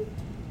spectrum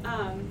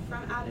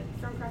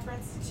from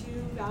preference to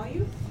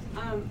value,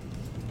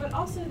 but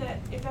also that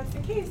if that's the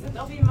case, that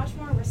they'll be much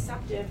more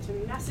receptive to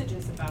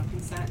messages about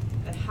consent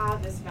that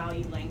have this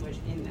value language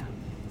in them.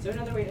 So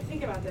another way to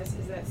think about this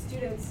is that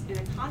students in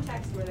a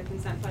context where the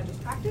consent pledge is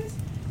practiced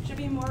should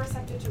be more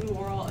receptive to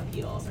moral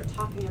appeals or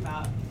talking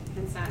about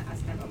consent as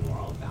kind of a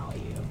moral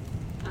value.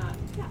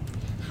 Yeah.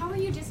 How are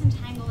you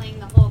disentangling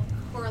the whole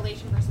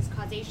correlation versus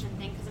causation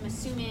thing? Because I'm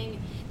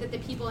assuming that the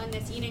people in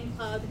this eating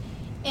club,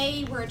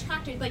 were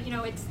attracted,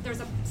 there's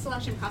a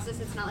selection process.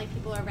 It's not like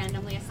people are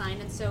randomly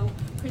assigned, and so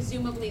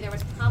presumably there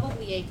was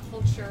probably a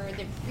culture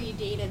that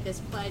predated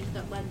this pledge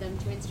that led them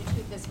to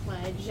institute this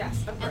pledge.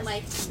 Yes, of course.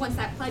 And once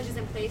that pledge is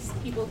in place,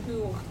 people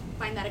who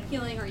find that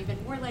appealing are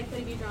even more likely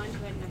to be drawn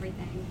to it and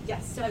everything.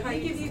 Yes, So let how me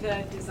do you give you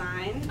the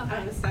design Okay.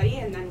 of the study,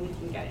 and then we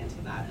can get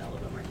into that in a little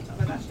bit more detail,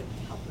 but that should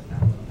help with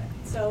that a little bit.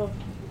 So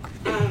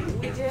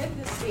we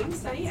did the same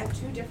study at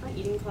 2 different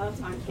eating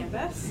clubs on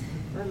campus.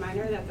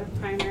 Reminder that the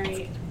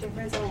primary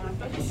difference I want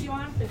to focus you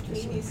on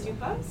between these 2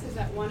 clubs is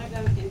that one of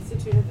them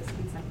instituted this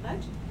consent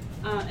pledge,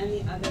 and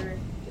the other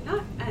did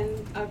not.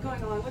 And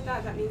going along with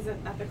that, that means that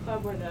at the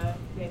club where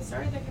they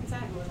started the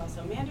consent, it was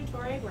also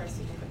mandatory, where a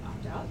student could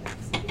opt out,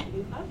 that's the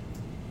eating club.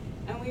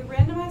 And we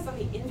randomized on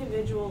the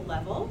individual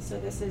level, so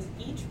this is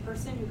each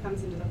person who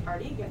comes into the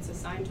party gets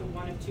assigned to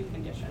one of 2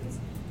 conditions.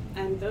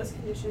 And those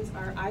conditions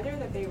are either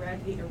that they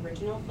read the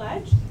original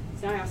pledge,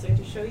 so now I also get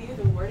to show you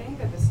the wording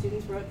that the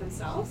students wrote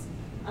themselves.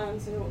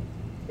 So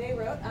they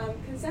wrote,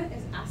 consent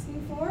is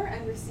asking for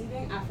and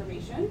receiving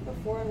affirmation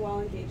before and while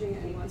engaging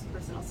in anyone's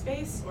personal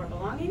space or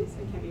belongings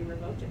and can be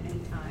revoked at any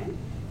time.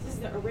 This is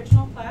the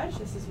original pledge.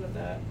 This is what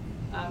the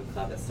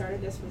club that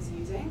started this was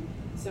using.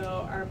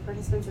 So our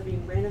participants are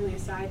being randomly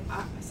assigned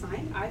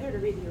either to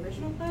read the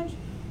original pledge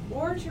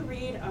or to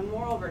read a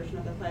moral version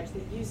of the pledge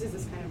that uses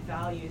this kind of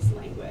values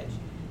language.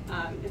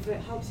 If it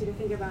helps you to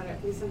think about it,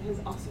 we sometimes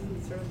also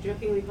sort of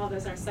jokingly call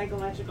this our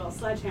psychological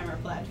sledgehammer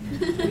pledge.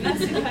 And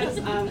that's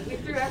because we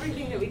threw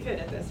everything that we could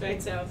at this,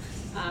 right? So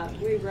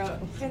we wrote,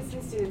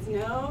 Princeton students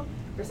know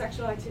for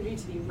sexual activity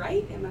to be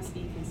right, it must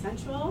be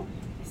consensual.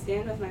 I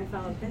stand with my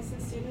fellow Princeton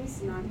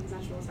students,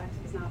 non-consensual sex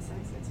is not sex,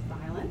 it's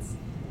violence.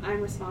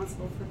 I'm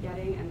responsible for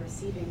getting and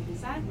receiving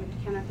consent, which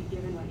cannot be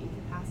given when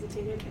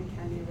incapacitated and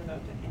can be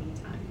revoked at any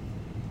time.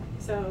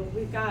 So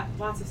we've got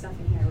lots of stuff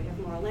in here. We have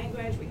moral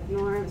language, we have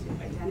norms, we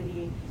have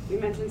identity, we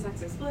mention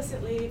sex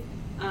explicitly,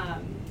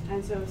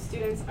 and so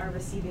students are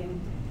receiving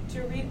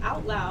to read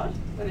out loud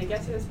when they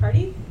get to this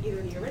party,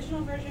 either the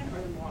original version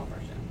or the moral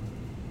version.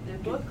 And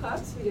in both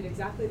clubs, we did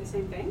exactly the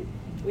same thing.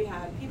 We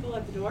had people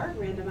at the door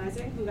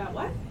randomizing who got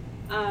what,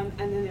 and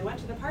then they went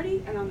to the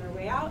party, and on their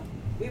way out,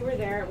 we were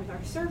there with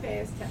our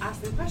surveys to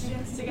ask them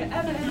questions to get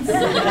evidence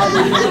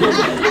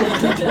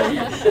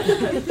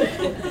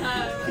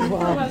for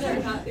whether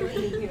or not they were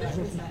thinking about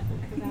consent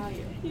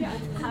value. Yeah.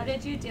 How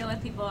did you deal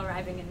with people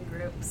arriving in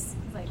groups?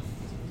 Like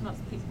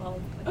most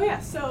people. Oh yeah,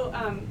 so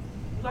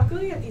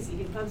luckily at these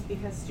eating clubs,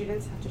 because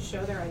students have to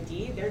show their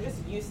ID, they're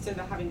just used to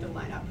having to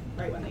line up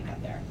right when they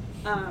get there.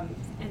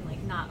 And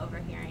like not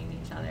overhearing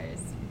each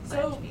other's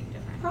pledge being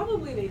different.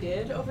 Probably they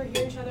did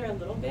overhear each other a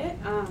little bit.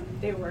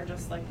 They were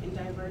just like in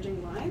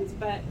diverging lines,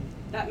 but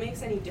that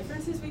makes any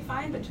differences we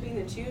find between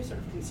the two sort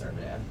of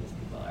conservative, because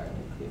people are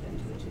like clued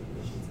into the two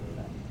positions a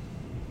little bit.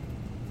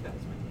 That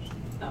was my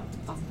question. Oh,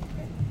 awesome.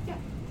 Great. Yeah.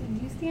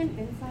 Did you stand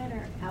inside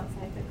or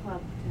outside the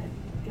club to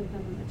give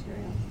them the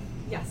material?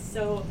 Yes,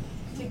 so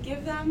to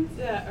give them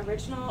the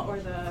original or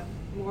the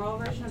moral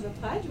version of the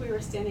pledge, we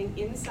were standing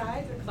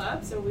inside the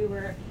club, so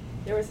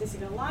there was this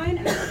line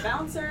and then a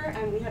bouncer,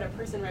 and we had a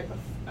person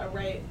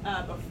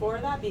before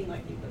that being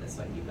like, you go this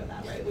way, you go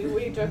that way.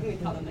 We jokingly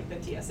call them like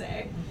the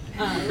TSA.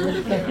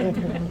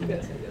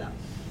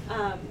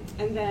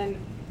 And then,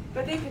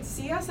 but they could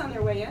see us on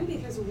their way in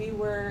because we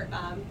were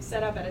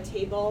set up at a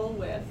table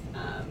with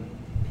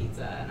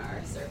pizza and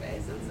our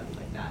surveys and stuff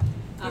like that.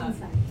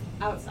 Inside.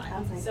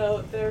 Outside.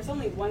 So there's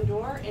only one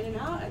door in and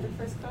out at the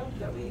first club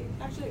that we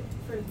actually,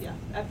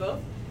 at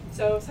both.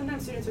 So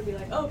sometimes students would be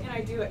like, oh, can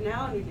I do it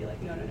now? And we'd be like,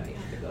 no, you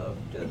have to go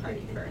to the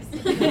party first. So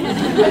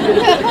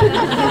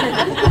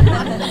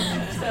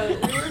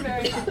we were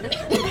very popular.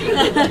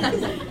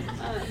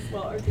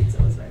 Well, our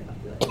pizza was very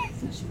popular.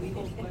 So should we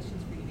hold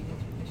questions for you to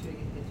make sure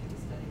you get through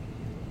the study?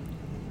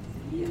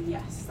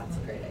 Yes, that's a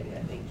great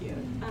idea. Thank you.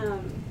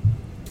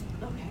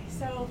 Okay,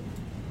 so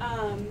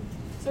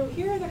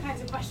here are the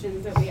kinds of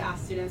questions that we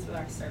asked students with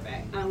our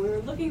survey. We were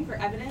looking for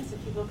evidence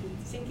of people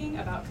thinking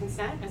about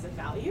consent as a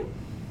value.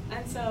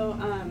 And so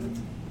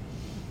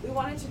we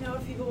wanted to know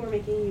if people were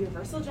making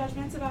universal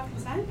judgments about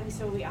consent, and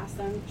so we asked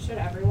them, should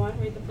everyone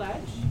read the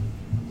pledge?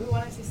 We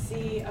wanted to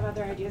see about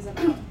their ideas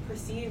about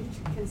perceived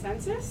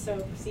consensus,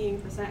 so seeing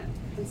consent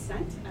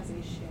as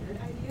a shared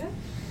idea.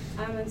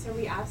 And so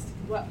we asked,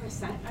 what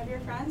 % of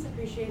your friends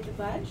appreciate the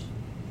pledge?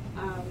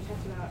 We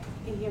talked about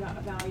thinking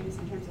about values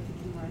in terms of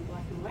thinking more in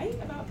black and white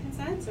about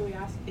consent, so we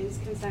asked, is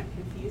consent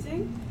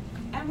confusing?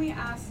 And we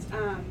asked,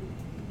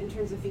 in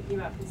terms of thinking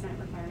about consent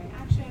requiring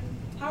action,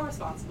 how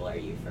responsible are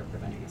you for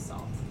preventing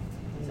assault?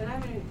 So now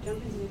I'm going to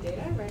jump into the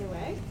data right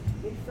away.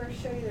 We first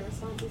show you the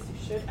responses to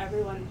should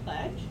everyone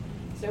pledge.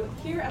 So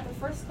here at the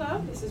first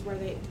club, this is where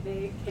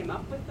they came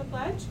up with the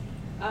pledge.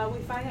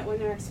 We find that when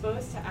they're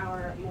exposed to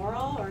our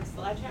moral or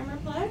sledgehammer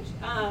pledge,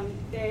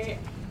 they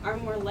are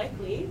more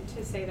likely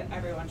to say that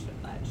everyone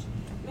should pledge.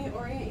 Let me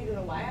orient you to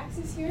the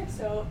y-axis here.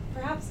 So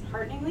perhaps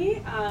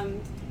hearteningly,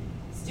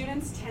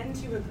 students tend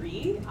to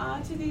agree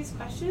to these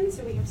questions,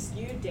 so we have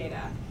skewed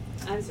data.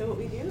 And so what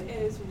we do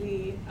is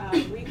we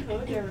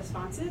recode their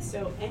responses.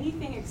 So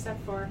anything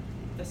except for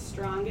the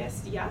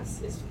strongest yes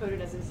is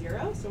coded as a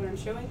 0. So what I'm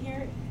showing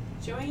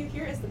you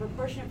here is the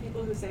proportion of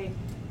people who say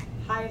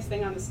highest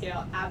thing on the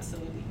scale,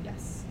 absolutely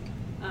yes.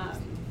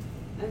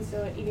 And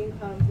so at Eating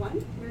Club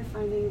 1, we're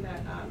finding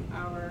that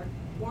our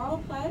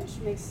moral pledge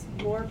makes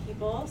more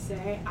people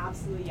say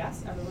absolutely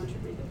yes, everyone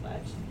should read the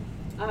pledge.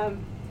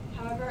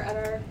 However, at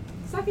our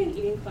second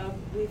Eating Club,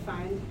 we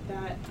find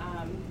that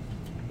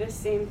this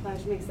same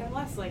pledge makes them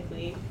less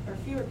likely, or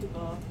fewer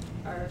people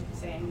are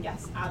saying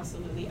yes,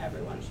 absolutely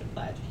everyone should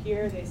pledge.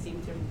 Here they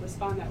seem to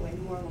respond that way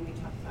more when we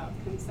talk about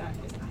consent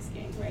is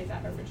asking, right,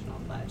 that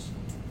original pledge.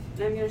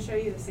 And I'm going to show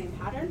you the same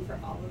pattern for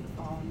all of the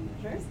following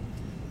measures.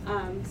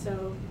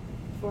 So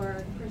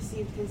for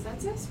perceived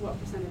consensus, what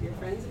 % of your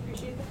friends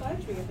appreciate the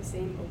pledge? We get the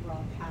same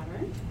overall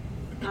pattern.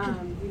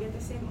 We get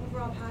the same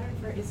overall pattern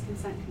for is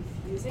consent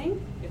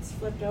confusing? It's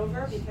flipped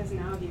over because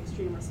now the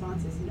extreme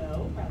response is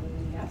no rather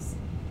than yes.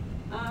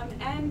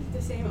 And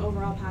the same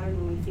overall pattern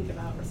when we think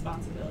about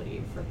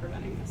responsibility for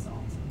preventing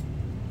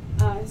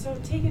assault. So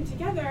taken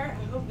together,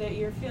 I hope that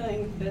you're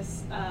feeling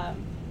this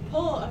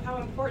pull of how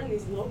important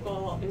these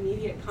local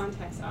immediate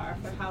contexts are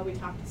for how we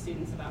talk to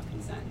students about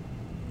consent.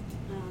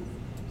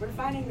 We're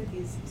finding that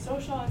these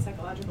social and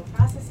psychological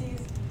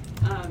processes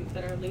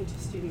that are linked to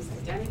students'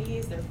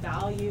 identities, their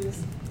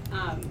values,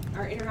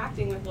 are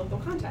interacting with local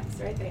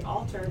contexts, right? They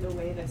alter the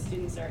way that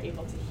students are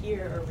able to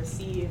hear or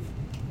receive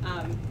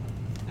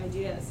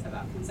ideas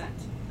about consent.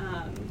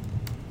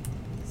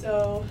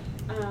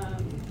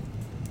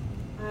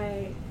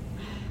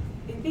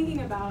 In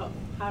thinking about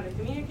how to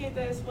communicate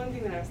this. One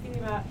thing that I was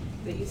thinking about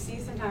that you see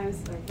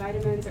sometimes like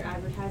vitamins are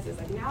advertised as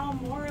like now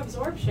more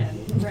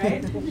absorption,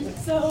 right?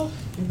 So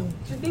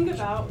to think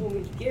about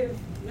when we give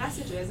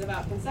messages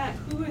about consent,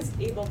 who is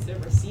able to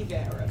receive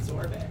it or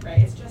absorb it, right?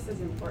 It's just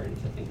as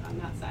important to think on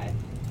that side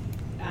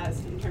as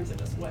in terms of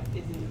just what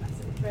is in the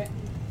message, right?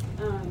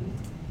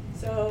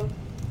 So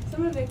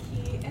some of the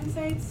key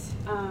insights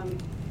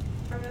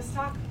from this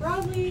talk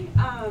broadly,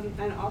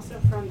 and also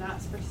from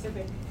that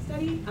specific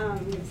study,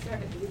 we would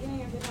start at the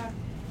beginning of the talk,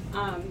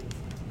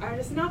 are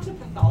just not to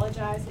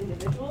pathologize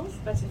individuals,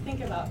 but to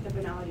think about the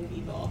banality of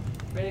evil,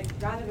 right?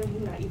 Rather than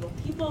thinking about evil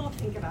people,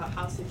 think about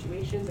how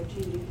situations are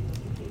changing people's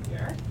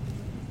behavior.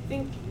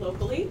 Think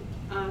locally,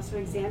 so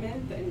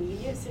examine the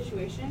immediate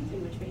situations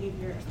in which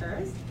behavior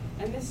occurs,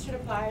 and this should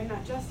apply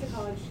not just to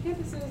college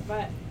campuses,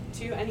 but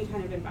to any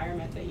kind of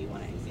environment that you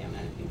want to examine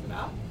and think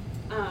about.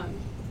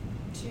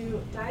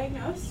 To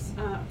diagnose,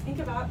 think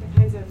about the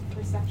kinds of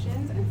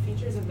perceptions and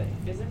features of the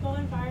physical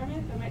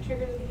environment that might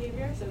trigger the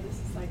behavior. So this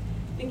is like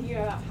thinking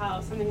about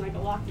how something like a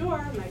locked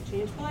door might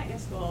change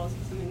politeness goals,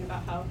 or something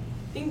about how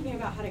thinking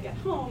about how to get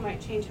home might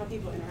change how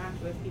people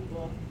interact with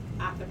people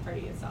at the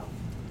party itself.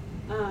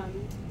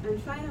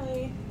 And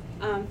finally,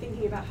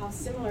 thinking about how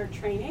similar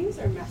trainings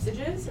or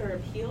messages or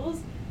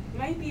appeals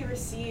might be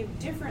received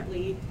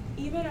differently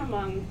even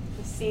among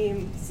the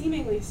same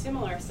seemingly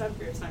similar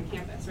subgroups on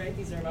campus, right?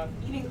 These are about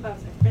eating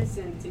clubs at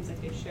Princeton. It seems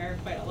like they share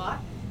quite a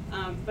lot,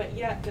 but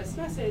yet this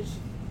message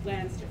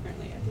lands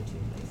differently at the two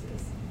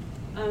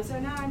places. So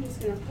now I'm just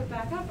going to put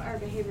back up our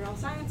behavioral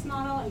science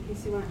model in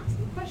case you want to ask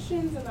some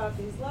questions about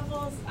these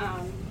levels,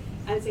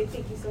 and say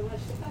thank you so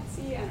much to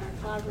Betsy and our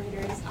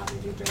collaborators,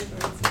 Audrey Draper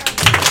and Scott.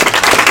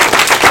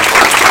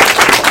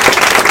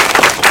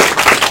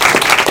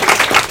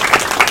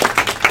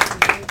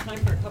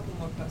 Time for a couple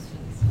more questions.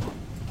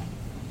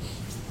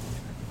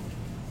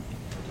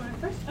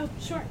 First? Oh,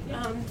 sure.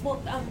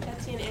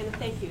 Betsy and Anna,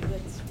 thank you.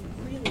 That's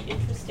really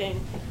interesting.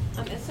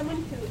 As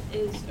someone who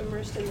is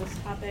immersed in this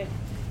topic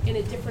in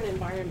a different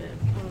environment,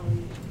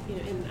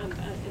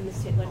 in the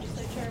state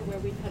legislature, where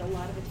we've had a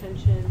lot of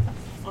attention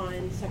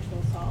on sexual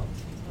assault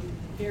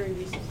very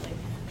recently,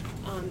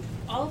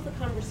 all of the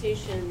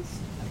conversations,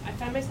 I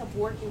find myself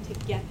working to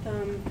get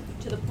them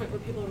to the point where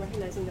people are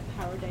recognizing the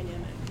power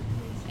dynamic.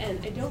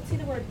 And I don't see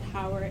the word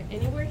power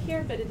anywhere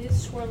here, but it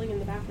is swirling in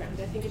the background.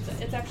 I think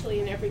it's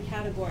actually in every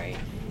category.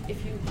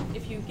 If you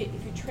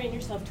train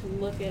yourself to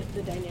look at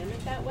the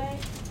dynamic that way,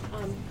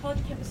 college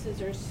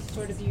campuses are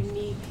sort of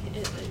unique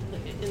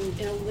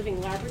in a living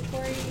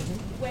laboratory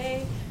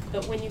way.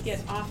 But when you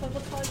get off of a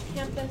college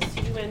campus,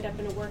 you end up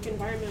in a work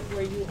environment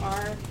where you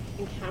are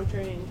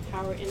encountering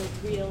power in a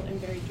real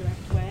and very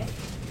direct way.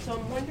 So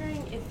I'm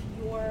wondering if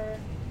your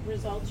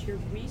results, your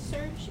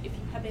research, if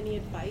you have any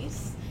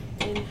advice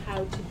in how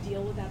to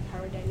deal with that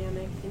power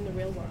dynamic in the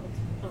real world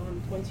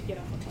once you get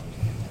off a college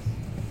campus.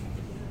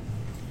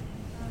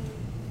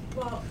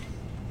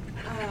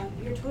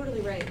 You're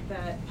totally right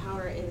that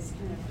power is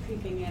kind of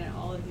creeping in at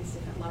all of these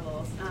different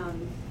levels.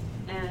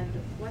 And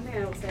one thing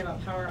I will say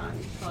about power on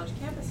college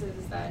campuses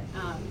is that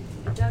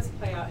it does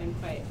play out you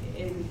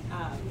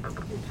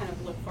kind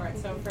of look for it.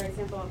 So for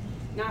example,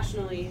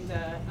 nationally,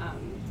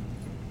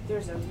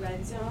 there's a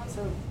red zone,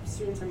 so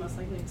students are most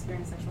likely to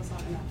experience sexual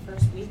assault in that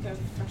first week of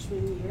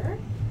freshman year.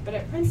 But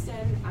at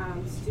Princeton,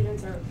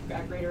 students are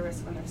at greater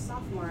risk when they're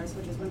sophomores,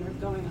 which is when they're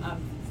going up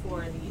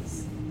for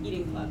these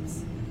eating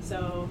clubs.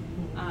 So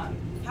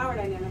power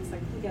dynamics,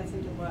 like who gets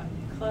into what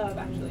club,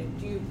 actually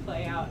do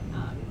play out.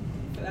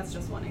 That's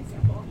just one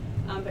example.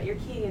 But you're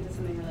keying into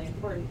something really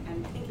important,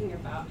 and thinking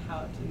about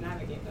how to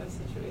navigate those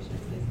situations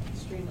is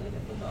extremely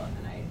difficult,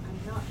 and I'm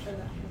not sure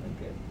that I have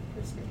a good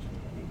prescription.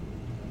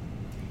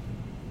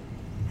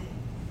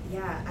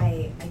 Yeah,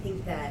 I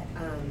think that,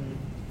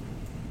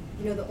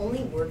 the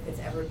only work that's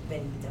ever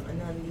been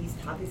done on these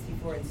topics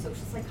before in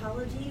social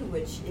psychology,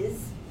 which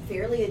is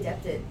fairly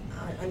adept at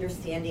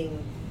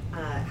understanding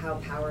how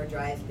power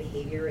drives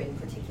behavior in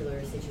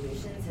particular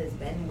situations, has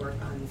been work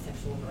on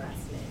sexual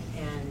harassment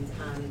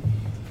and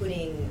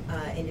putting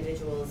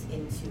individuals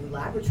into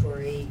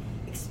laboratory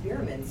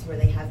experiments where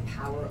they have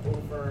power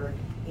over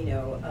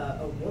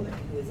a woman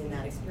who is in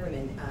that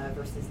experiment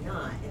versus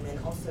not, and then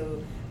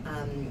also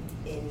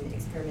in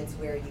experiments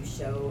where you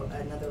show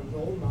another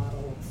role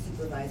model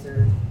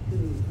supervisor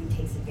who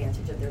takes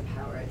advantage of their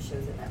power, it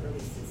shows that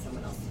releases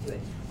someone else to do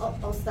it.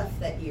 All stuff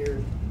that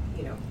you're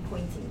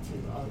pointing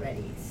to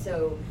already.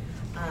 So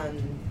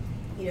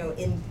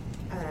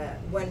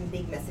one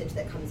big message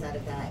that comes out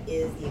of that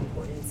is the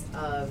importance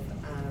of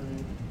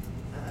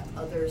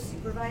other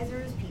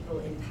supervisors, people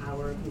in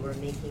power who are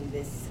making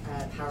this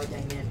power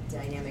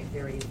dynamic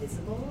very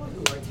visible,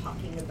 who are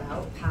talking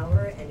about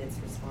power and its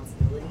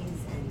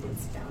responsibilities and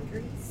its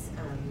boundaries,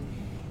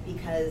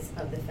 because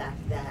of the fact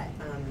that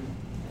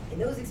in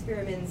those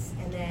experiments,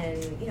 and then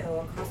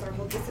across our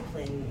whole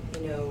discipline,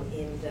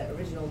 in the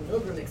original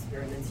Milgram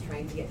experiments,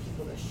 trying to get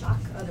people to shock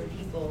other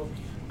people,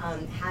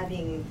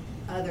 having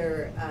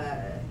other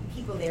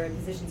people there in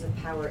positions of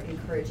power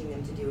encouraging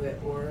them to do it,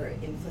 or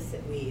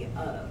implicitly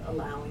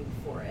allowing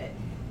for it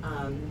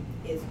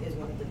is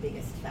one of the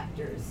biggest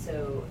factors.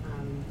 So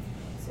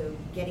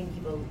getting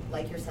people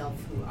like yourself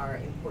who are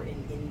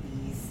important in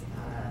these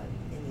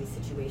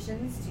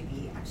situations to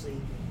be actually,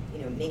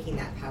 making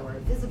that power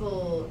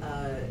visible,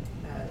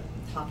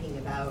 talking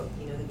about,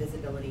 the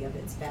visibility of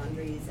its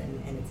boundaries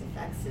and its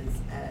effects is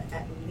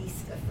at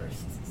least a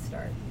first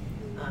start.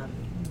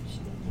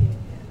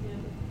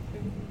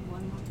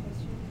 One more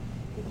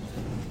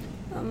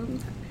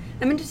question.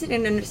 I'm interested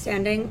in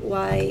understanding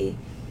why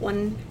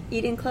one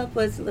eating club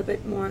was a little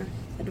bit more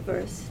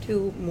adverse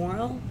to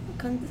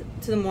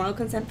the moral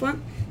consent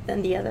form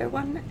than the other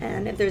one,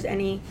 and if there's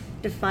any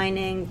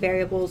defining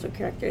variables or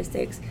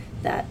characteristics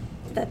that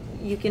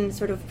you can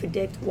sort of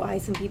predict why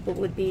some people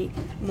would be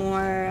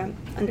more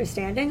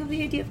understanding of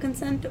the idea of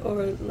consent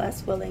or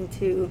less willing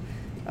to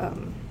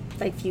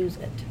diffuse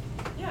it.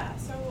 Yeah,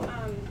 so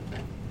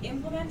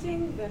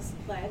implementing this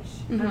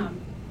pledge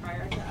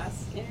prior to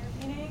us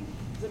intervening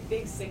is a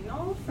big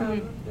signal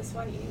from this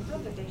one eating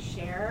club that they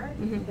share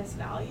this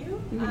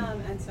value,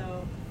 and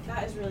so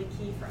that is really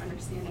key for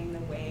understanding the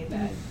way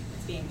that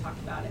it's being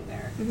talked about in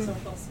their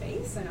social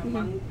space and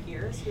among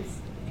peers whose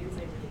things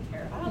they really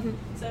care about.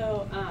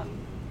 So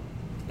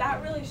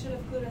that really should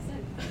have clued us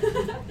in,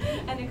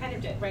 and it kind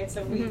of did, right?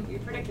 So we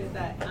predicted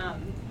that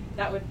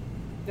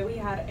that we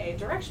had a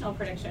directional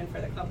prediction for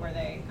the club where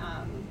they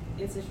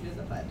instituted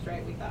the pledge,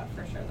 right? We thought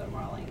for sure the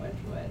moral language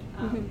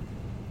would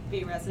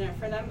be resonant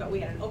for them, but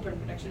we had an open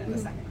prediction in the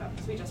second club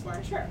because we just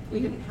weren't sure. We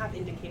didn't have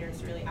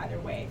indicators really either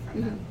way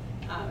from them,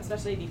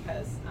 especially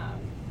because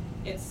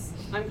it's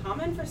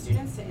uncommon for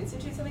students to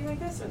institute something like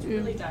this, so it's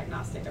really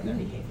diagnostic of their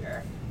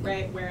behavior,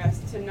 right?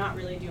 Whereas to not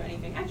really do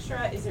anything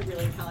extra isn't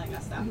really telling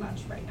us that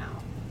much right now.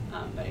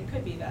 But it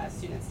could be that as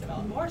students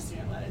develop more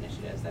student-led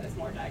initiatives, that it's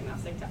more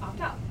diagnostic to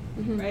opt out,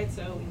 right?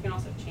 So you can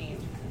also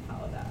change and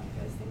follow that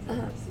because things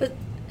like this. But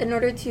in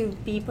order to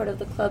be part of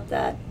the club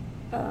that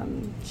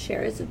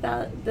shares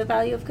about the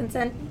value of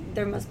consent,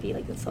 there must be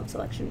like a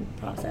self-selection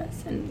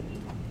process. And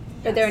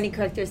are there any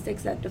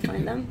characteristics that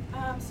define them?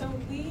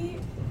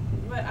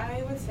 What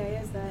I would say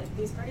is that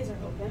these parties are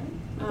open.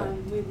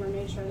 We were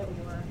made sure that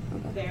we were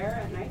there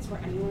at nights where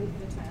anyone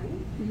could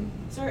attend.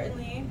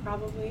 Certainly,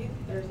 probably,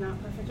 there's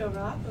not perfect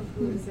overlap of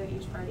who is at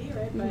each party,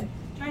 right? But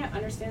trying to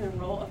understand the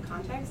role of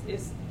context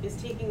is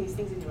taking these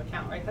things into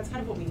account, right? That's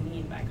kind of what we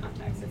mean by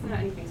context. It's not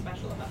anything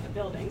special about the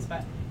buildings,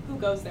 but who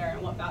goes there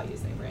and what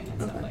values they bring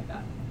and stuff like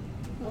that.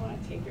 I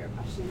want to take your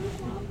question as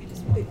well.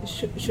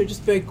 Sure,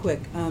 just very quick.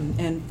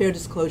 And fair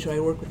disclosure, I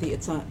work with the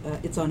It's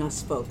on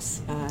Us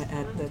folks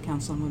at the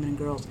Council on Women and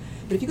Girls.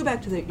 But if you go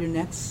back to your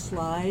next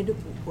slide,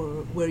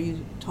 where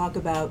you talk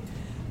about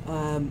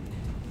the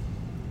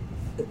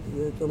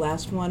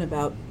last one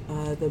about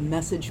the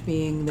message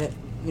being that,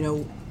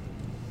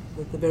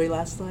 the very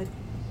last slide.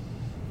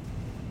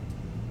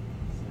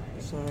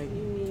 Sorry. You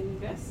mean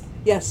this?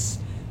 Yes.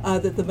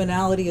 That the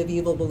banality of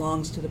evil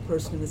belongs to the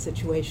person in the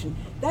situation.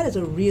 That is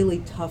a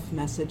really tough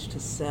message to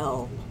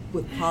sell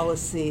with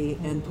policy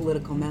and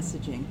political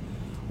messaging.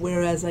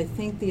 Whereas I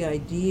think the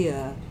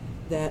idea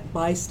that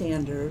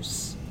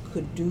bystanders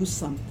could do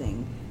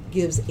something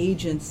gives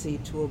agency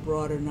to a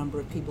broader number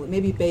of people. It may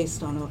be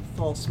based on a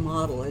false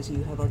model, as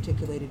you have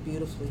articulated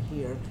beautifully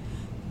here.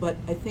 But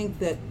I think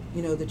that,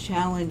 the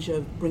challenge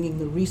of bringing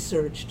the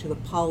research to the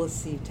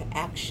policy to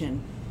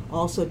action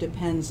also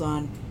depends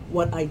on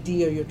what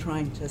idea you're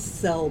trying to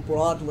sell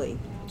broadly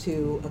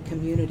to a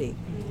community.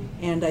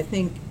 And I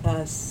think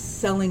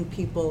selling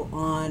people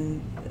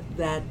on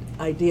that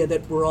idea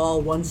that we're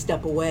all one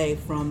step away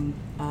from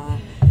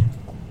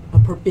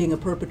being a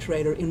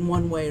perpetrator in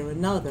one way or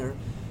another,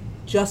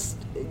 just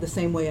the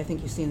same way I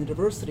think you see in the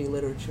diversity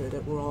literature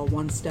that we're all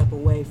one step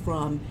away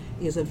from,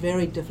 is a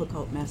very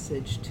difficult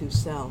message to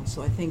sell.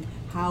 So I think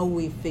how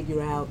we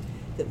figure out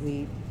that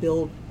we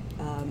build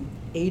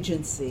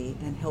agency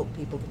and help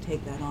people to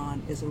take that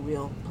on is a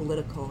real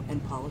political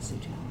and policy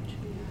challenge.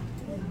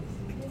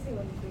 Can I say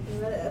one quick thing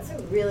about it? That's a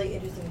really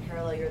interesting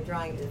parallel you're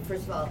drawing.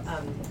 First of all,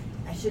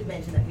 I should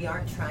mention that we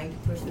aren't trying to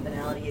push the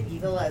banality of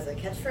evil as a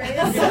catchphrase.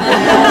 This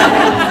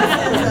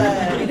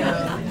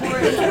is more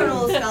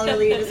internal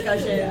scholarly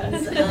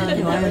discussions.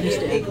 I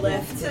understand. Big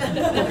lift.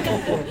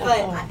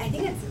 But I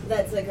think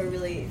that's like a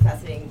really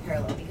fascinating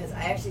parallel because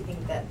I actually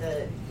think that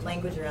the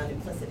language around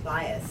implicit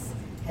bias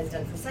has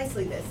done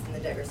precisely this in the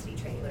diversity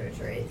training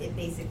literature. It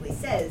basically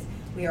says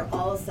we are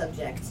all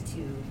subject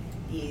to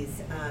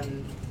these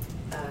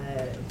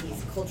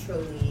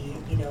culturally,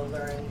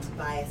 learned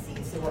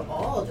biases. So we're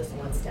all just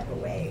one step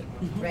away,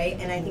 right?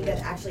 And I think that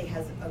actually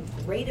has a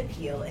great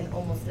appeal and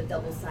almost a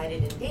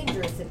double-sided and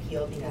dangerous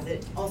appeal because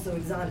it also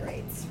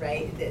exonerates,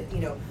 right? That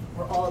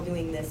we're all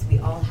doing this. We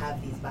all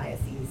have these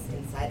biases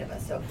inside of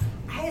us. So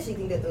I actually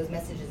think that those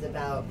messages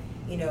about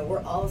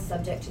we're all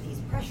subject to these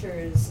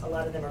pressures, a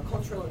lot of them are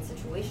cultural and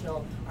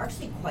situational, are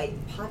actually quite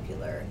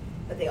popular,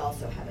 but they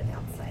also have a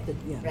downside,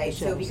 right?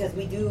 So because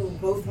we do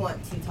both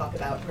want to talk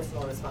about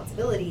personal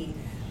responsibility,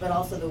 but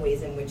also the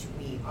ways in which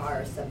we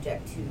are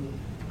subject to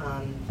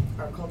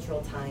our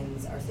cultural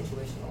times, our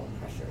situational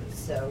pressures.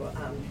 So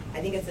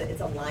I think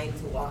it's a line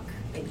to walk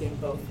in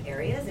both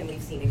areas, and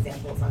we've seen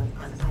examples on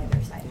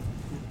either side.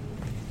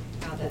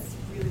 Wow, that's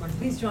really wonderful.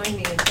 Please join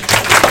me in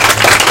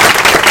thanking